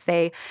products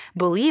they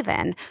believe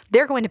in,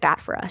 they're going to bat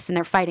for us and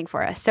they're fighting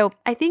for us. So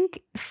I think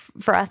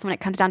for us, when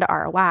it comes down to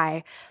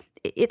ROI,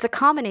 it's a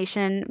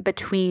combination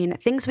between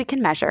things we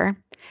can measure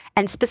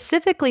and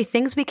specifically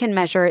things we can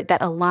measure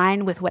that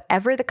align with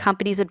whatever the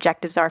company's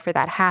objectives are for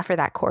that half or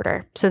that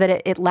quarter, so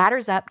that it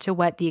ladders up to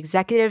what the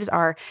executives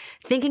are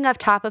thinking of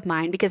top of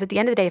mind. Because at the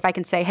end of the day, if I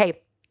can say,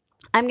 hey,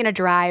 I'm going to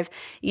drive,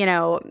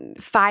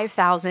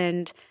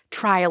 5,000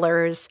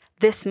 trialers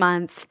this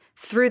month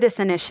through this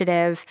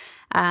initiative,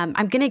 I'm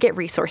going to get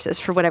resources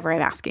for whatever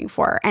I'm asking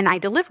for. And I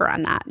deliver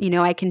on that.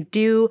 I can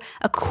do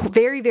a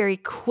very, very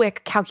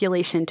quick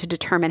calculation to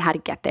determine how to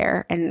get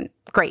there. And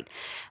great.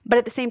 But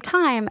at the same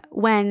time,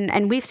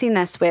 and we've seen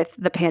this with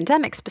the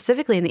pandemic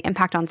specifically and the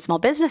impact on small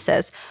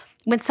businesses,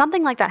 when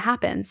something like that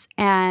happens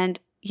and,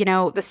 the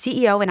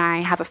CEO and I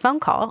have a phone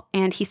call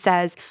and he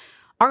says,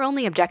 our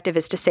only objective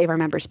is to save our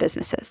members'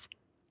 businesses.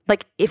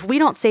 If we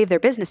don't save their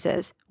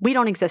businesses, we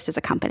don't exist as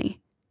a company.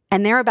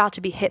 And they're about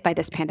to be hit by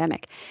this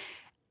pandemic.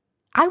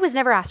 I was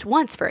never asked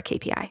once for a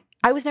KPI.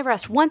 I was never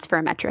asked once for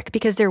a metric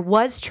because there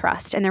was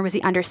trust and there was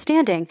the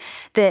understanding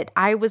that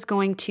I was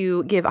going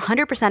to give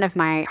 100% of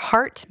my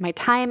heart, my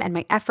time, and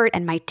my effort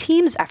and my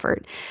team's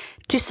effort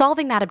to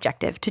solving that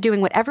objective, to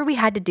doing whatever we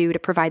had to do to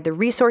provide the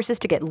resources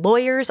to get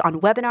lawyers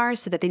on webinars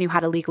so that they knew how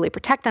to legally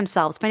protect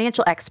themselves,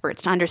 financial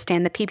experts to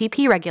understand the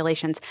PPP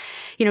regulations,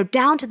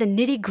 down to the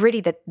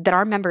nitty-gritty that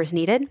our members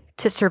needed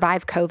to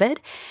survive COVID.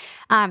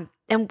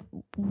 And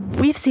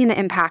we've seen the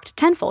impact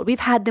tenfold. We've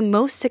had the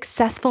most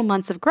successful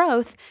months of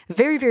growth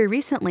very, very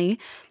recently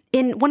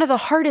in one of the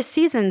hardest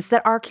seasons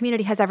that our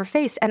community has ever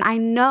faced. And I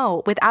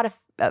know without a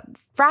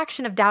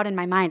fraction of doubt in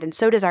my mind, and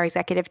so does our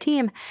executive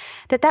team,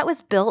 that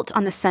was built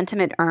on the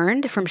sentiment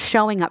earned from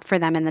showing up for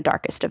them in the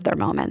darkest of their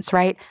moments,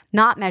 right?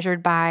 Not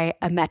measured by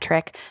a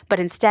metric, but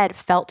instead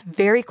felt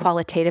very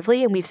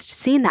qualitatively. And we've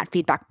seen that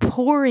feedback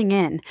pouring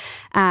in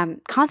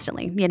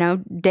constantly,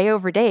 day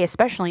over day,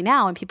 especially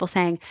now, and people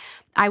saying,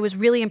 I was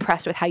really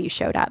impressed with how you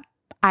showed up.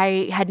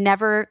 I had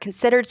never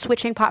considered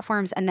switching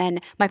platforms, and then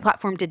my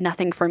platform did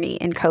nothing for me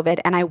in COVID,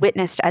 and I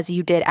witnessed as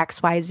you did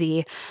X, Y,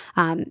 Z,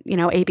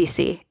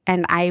 ABC,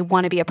 and I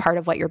want to be a part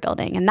of what you're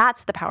building, and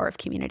that's the power of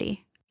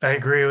community. I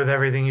agree with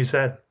everything you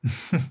said.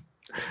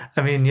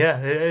 I mean, yeah,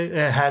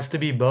 it has to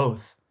be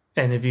both.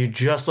 And if you're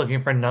just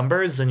looking for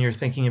numbers, then you're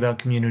thinking about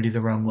community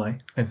the wrong way,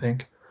 I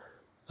think.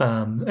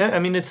 I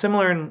mean, it's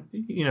similar, and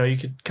you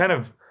could kind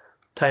of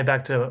tie it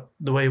back to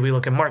the way we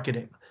look at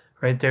marketing.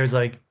 Right? There's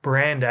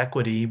brand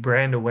equity,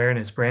 brand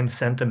awareness, brand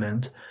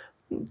sentiment.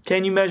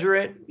 Can you measure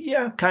it?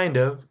 Yeah, kind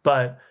of.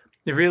 But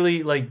it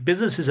really,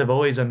 businesses have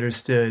always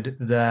understood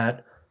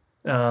that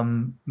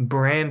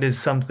brand is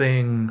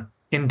something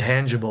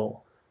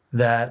intangible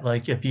that,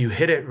 if you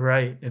hit it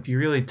right, if you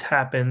really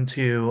tap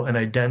into an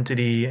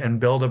identity and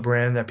build a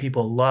brand that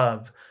people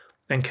love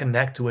and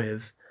connect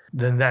with,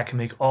 then that can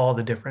make all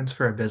the difference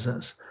for a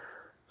business.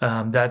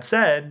 That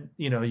said,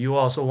 you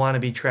also want to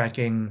be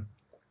tracking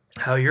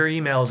how your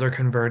emails are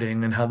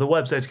converting and how the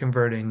website's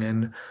converting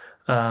and,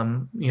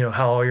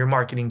 how all your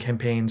marketing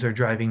campaigns are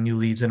driving new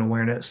leads and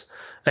awareness.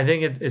 I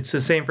think it's the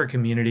same for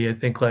community. I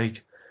think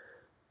like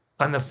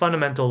on the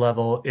fundamental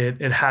level,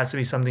 it has to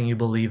be something you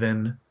believe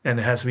in and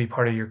it has to be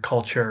part of your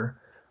culture.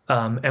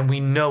 And we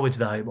know it's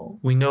valuable.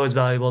 We know it's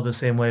valuable the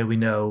same way we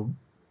know,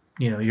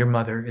 your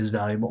mother is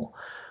valuable.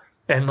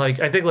 And like,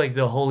 I think like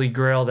the holy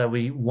grail that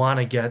we want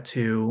to get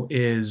to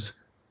is,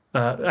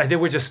 I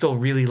think we're just still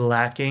really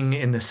lacking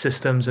in the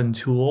systems and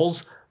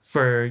tools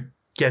for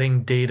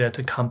getting data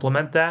to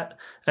complement that.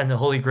 And the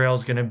holy grail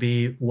is going to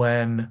be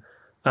when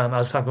I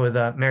was talking with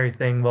Mary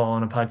Thingvall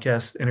on a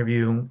podcast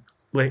interview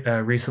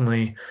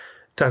recently,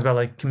 talks about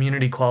like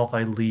community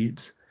qualified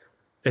leads.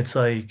 It's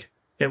like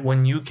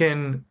when you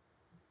can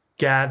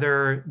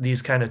gather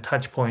these kind of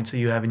touch points that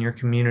you have in your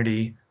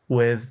community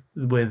with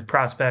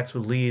prospects,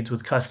 with leads,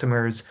 with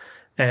customers,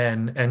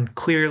 and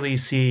clearly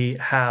see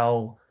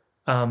how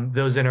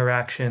those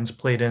interactions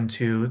played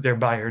into their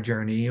buyer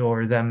journey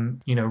or them,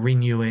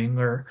 renewing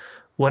or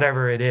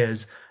whatever it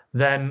is,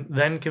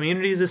 then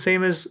community is the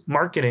same as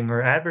marketing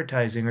or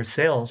advertising or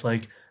sales.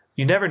 Like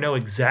you never know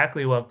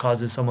exactly what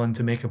causes someone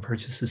to make a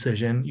purchase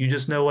decision. You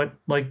just know what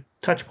like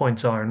touch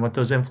points are and what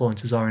those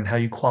influences are and how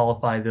you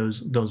qualify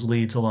those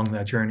leads along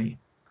that journey.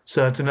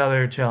 So that's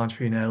another challenge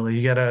for you, Natalie.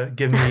 You got to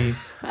give me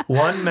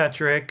one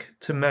metric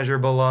to measure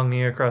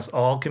belonging across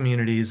all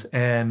communities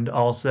and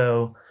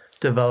also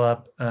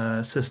develop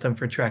a system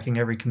for tracking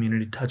every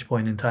community touch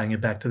point and tying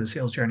it back to the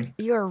sales journey.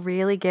 You are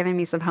really giving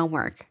me some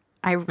homework.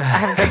 I'm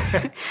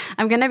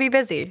going to be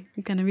busy.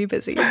 I'm going to be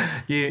busy.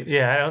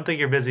 I don't think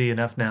you're busy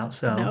enough now.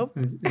 So nope.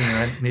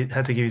 I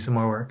have to give you some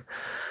more work.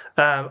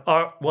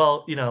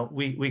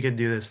 We could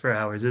do this for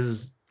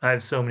hours. I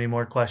have so many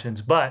more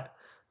questions, but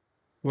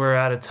we're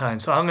out of time.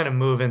 So I'm going to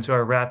move into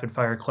our rapid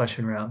fire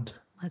question round.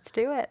 Let's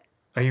do it.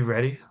 Are you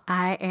ready?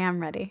 I am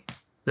ready.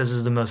 This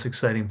is the most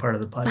exciting part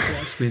of the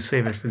podcast. We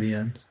save it for the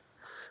end.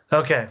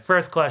 Okay.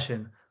 First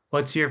question.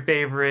 What's your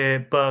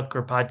favorite book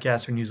or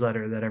podcast or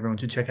newsletter that everyone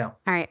should check out?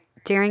 All right.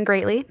 Daring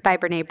Greatly by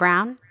Brene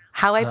Brown.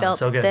 How I Built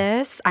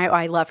This.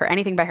 I love her.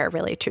 Anything by her,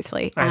 really,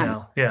 truthfully. I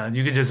know. Yeah.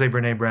 You could just say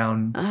Brene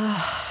Brown.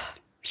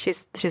 She's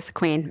the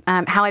queen.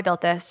 How I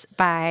Built This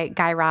by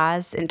Guy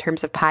Raz. In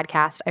terms of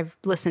podcast, I've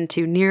listened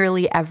to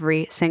nearly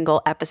every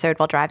single episode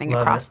while driving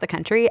across the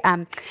country.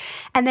 And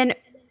then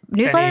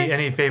newsletter.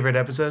 Any favorite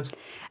episodes?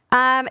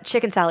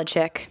 Chicken Salad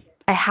Chick.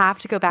 I have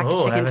to go back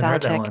to Chicken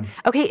Salad Chick.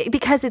 Okay,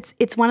 because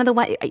it's one of the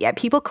one. Yeah,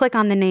 people click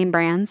on the name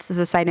brands. As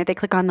a side note, they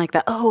click on like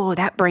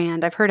that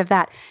brand. I've heard of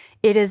that.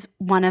 It is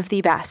one of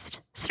the best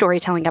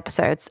storytelling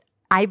episodes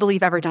I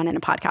believe ever done in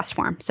a podcast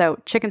form. So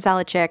Chicken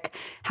Salad Chick,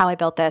 How I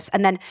Built This,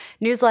 and then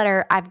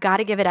newsletter. I've got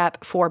to give it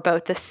up for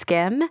both the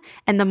Skim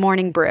and the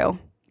Morning Brew.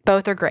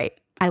 Both are great.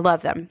 I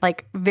love them.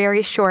 Like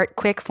very short,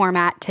 quick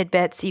format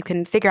tidbits. You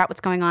can figure out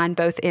what's going on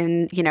both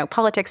in,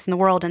 politics in the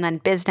world and then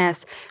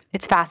business.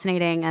 It's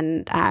fascinating.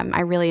 And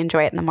I really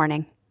enjoy it in the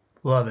morning.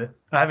 Love it.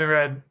 I haven't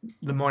read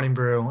The Morning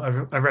Brew.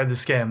 I've read The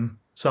Skim,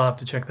 so I'll have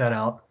to check that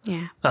out.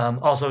 Yeah.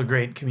 Also a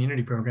great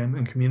community program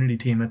and community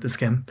team at The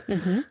Skim.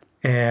 Mm-hmm.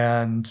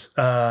 And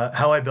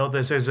How I Built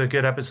This, there's a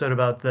good episode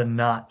about The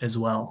Knot as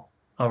well.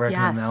 I'll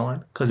recommend that one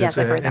because it's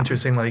an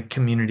interesting like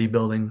community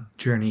building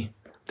journey.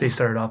 They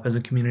started off as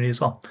a community as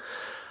well.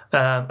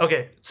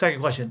 Okay, second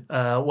question.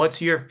 What's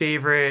your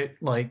favorite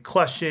like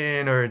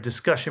question or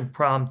discussion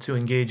prompt to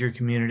engage your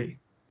community?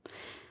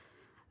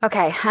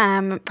 Okay,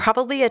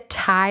 probably a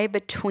tie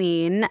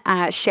between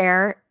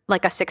share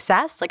like a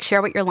success, like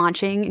share what you're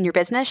launching in your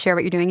business, share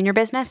what you're doing in your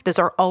business. Those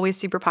are always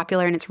super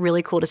popular and it's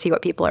really cool to see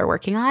what people are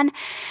working on.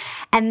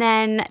 And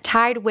then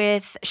tied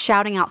with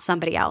shouting out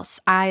somebody else.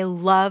 I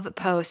love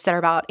posts that are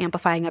about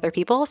amplifying other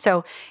people.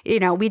 So,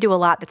 we do a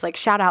lot that's like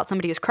shout out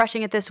somebody who's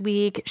crushing it this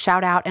week,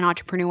 shout out an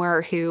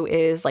entrepreneur who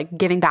is like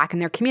giving back in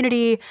their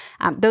community.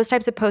 Those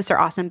types of posts are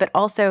awesome. But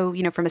also,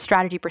 from a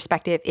strategy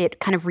perspective, it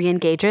kind of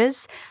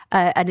re-engages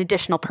an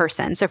additional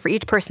person. So for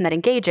each person that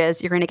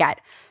engages, you're going to get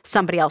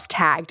somebody else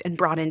tagged and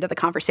brought into the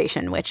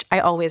conversation, which I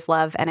always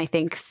love. And I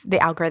think the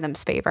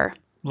algorithms favor.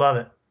 Love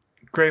it.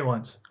 Great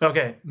ones.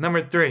 Okay.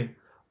 Number 3.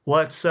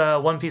 What's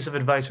one piece of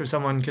advice for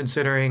someone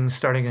considering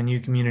starting a new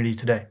community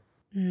today?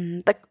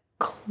 The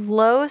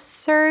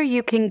closer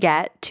you can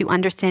get to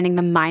understanding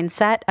the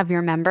mindset of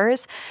your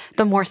members,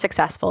 the more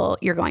successful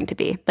you're going to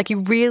be. Like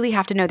you really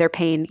have to know their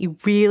pain. You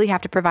really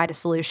have to provide a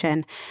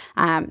solution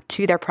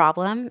to their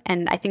problem.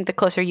 And I think the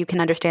closer you can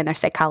understand their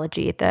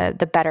psychology,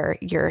 the better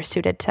you're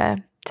suited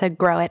to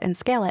grow it and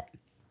scale it.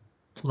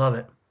 Love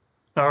it.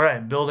 All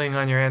right. Building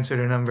on your answer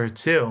to number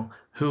 2,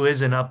 who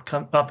is an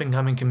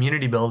up-and-coming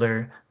community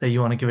builder that you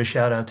want to give a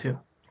shout out to?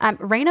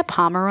 Raina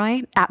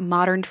Pomeroy at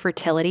Modern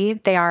Fertility.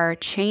 They are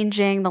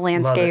changing the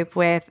landscape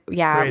with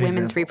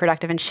women's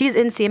reproductive, and she's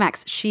in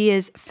CMX. She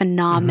is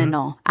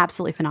phenomenal,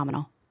 absolutely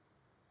phenomenal.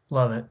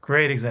 Love it.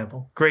 Great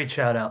example. Great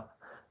shout out.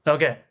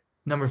 Okay,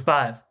 number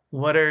 5.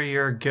 What are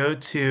your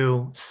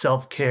go-to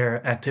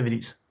self-care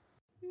activities?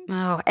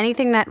 Oh,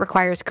 anything that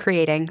requires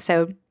creating.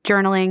 So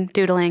journaling,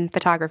 doodling,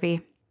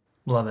 photography.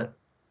 Love it.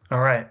 All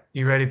right.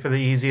 You ready for the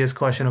easiest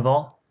question of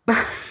all?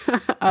 The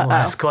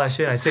last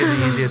question. I say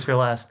the easiest for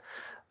last.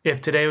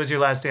 If today was your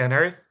last day on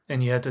Earth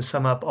and you had to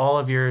sum up all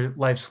of your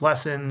life's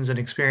lessons and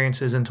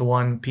experiences into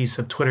one piece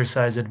of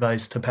Twitter-sized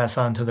advice to pass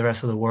on to the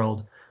rest of the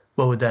world,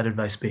 what would that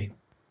advice be?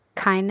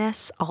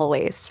 Kindness,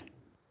 always.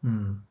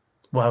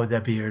 Why would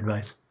that be your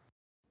advice?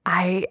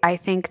 I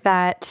think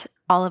that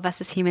all of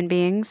us as human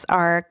beings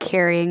are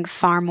carrying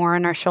far more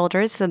on our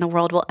shoulders than the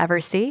world will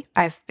ever see.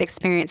 I've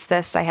experienced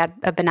this. I had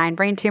a benign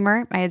brain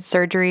tumor. I had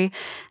surgery.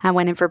 I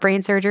went in for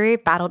brain surgery,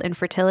 battled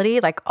infertility,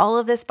 like all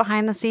of this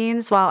behind the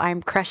scenes while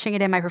I'm crushing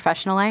it in my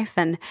professional life.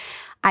 And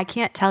I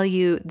can't tell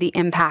you the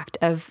impact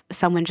of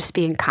someone just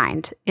being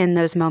kind in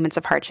those moments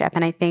of hardship.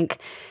 And I think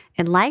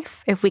in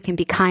life, if we can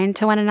be kind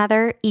to one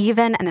another,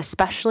 even and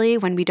especially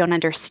when we don't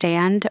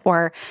understand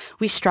or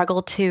we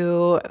struggle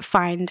to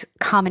find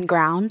common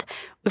ground,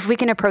 if we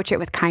can approach it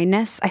with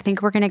kindness, I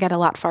think we're going to get a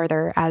lot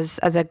farther as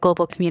a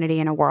global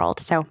community and a world.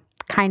 So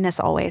kindness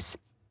always.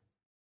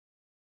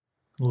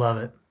 Love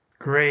it.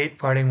 Great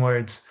parting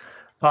words.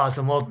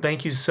 Awesome. Well,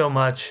 thank you so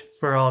much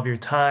for all of your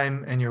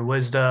time and your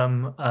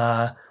wisdom.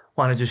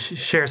 Want to just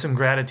share some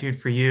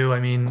gratitude for you. I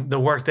mean, the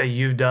work that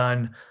you've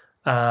done,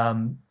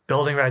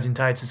 building Rising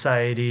Tide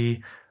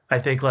Society, I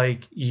think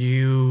like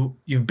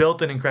you've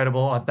built an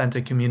incredible,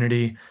 authentic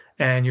community,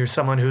 and you're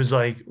someone who's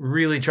like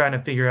really trying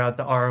to figure out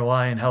the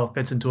ROI and how it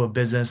fits into a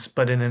business,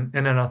 but in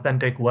an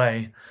authentic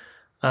way.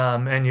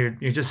 And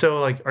you're just so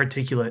like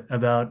articulate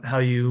about how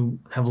you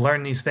have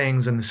learned these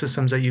things and the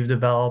systems that you've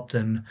developed.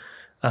 And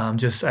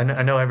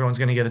I know everyone's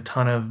going to get a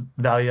ton of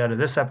value out of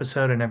this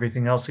episode and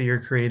everything else that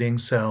you're creating.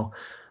 So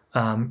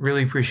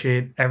really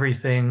appreciate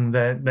everything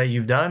that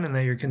you've done and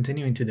that you're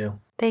continuing to do.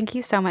 Thank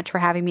you so much for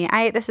having me.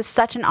 This is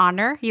such an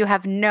honor. You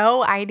have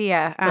no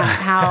idea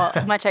how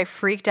much I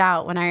freaked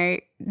out when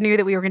I knew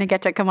that we were going to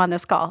get to come on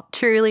this call.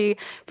 Truly,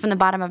 from the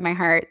bottom of my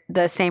heart,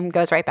 the same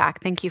goes right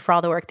back. Thank you for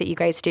all the work that you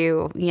guys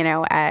do,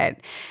 at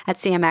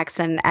CMX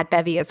and at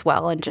Bevy as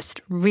well, and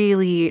just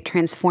really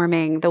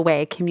transforming the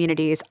way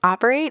communities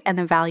operate and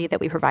the value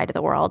that we provide to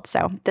the world.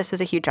 So this was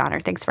a huge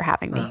honor. Thanks for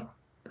having me.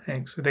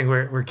 Thanks. I think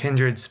we're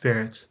kindred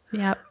spirits.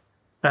 Yep.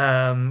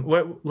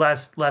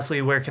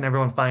 Lastly, where can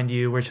everyone find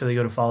you? Where should they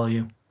go to follow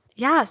you?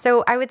 Yeah.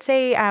 So I would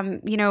say,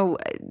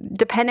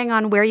 depending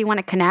on where you want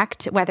to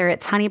connect, whether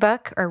it's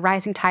Honeybook or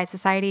Rising Tide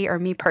Society or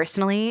me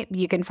personally,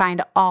 you can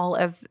find all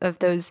of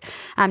those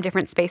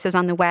different spaces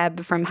on the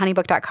web, from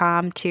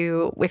honeybook.com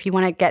to, if you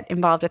want to get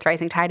involved with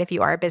Rising Tide, if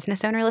you are a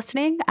business owner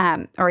listening,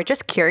 or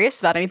just curious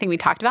about anything we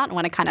talked about and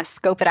want to kind of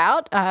scope it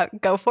out,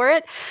 go for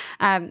it.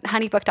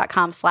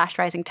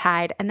 Honeybook.com/Rising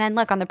Tide. And then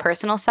look, on the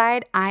personal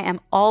side, I am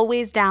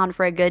always down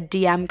for a good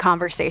DM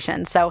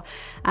conversation. So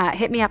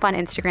hit me up on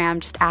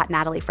Instagram, just at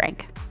Natalie Frank.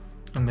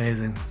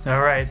 Amazing. All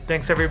right.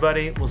 Thanks,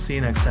 everybody. We'll see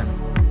you next time.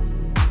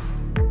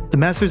 The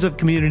Masters of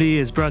Community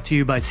is brought to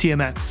you by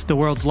CMX, the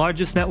world's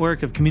largest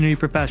network of community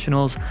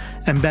professionals,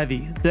 and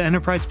Bevy, the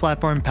enterprise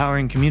platform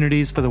powering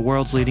communities for the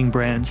world's leading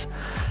brands.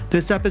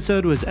 This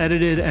episode was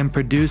edited and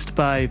produced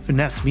by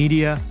Finesse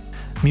Media.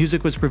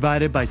 Music was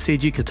provided by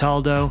Seiji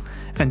Cataldo,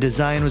 and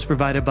design was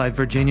provided by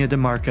Virginia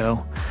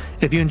DeMarco.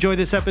 If you enjoyed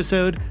this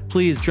episode,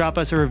 please drop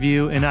us a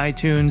review in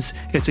iTunes.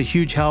 It's a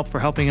huge help for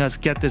helping us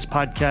get this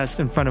podcast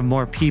in front of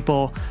more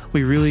people.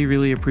 We really,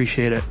 really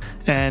appreciate it.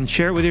 And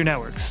share it with your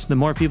networks. The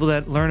more people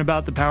that learn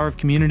about the power of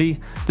community,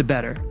 the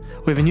better.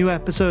 We have a new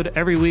episode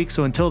every week,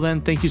 so until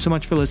then, thank you so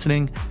much for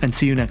listening, and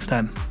see you next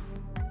time.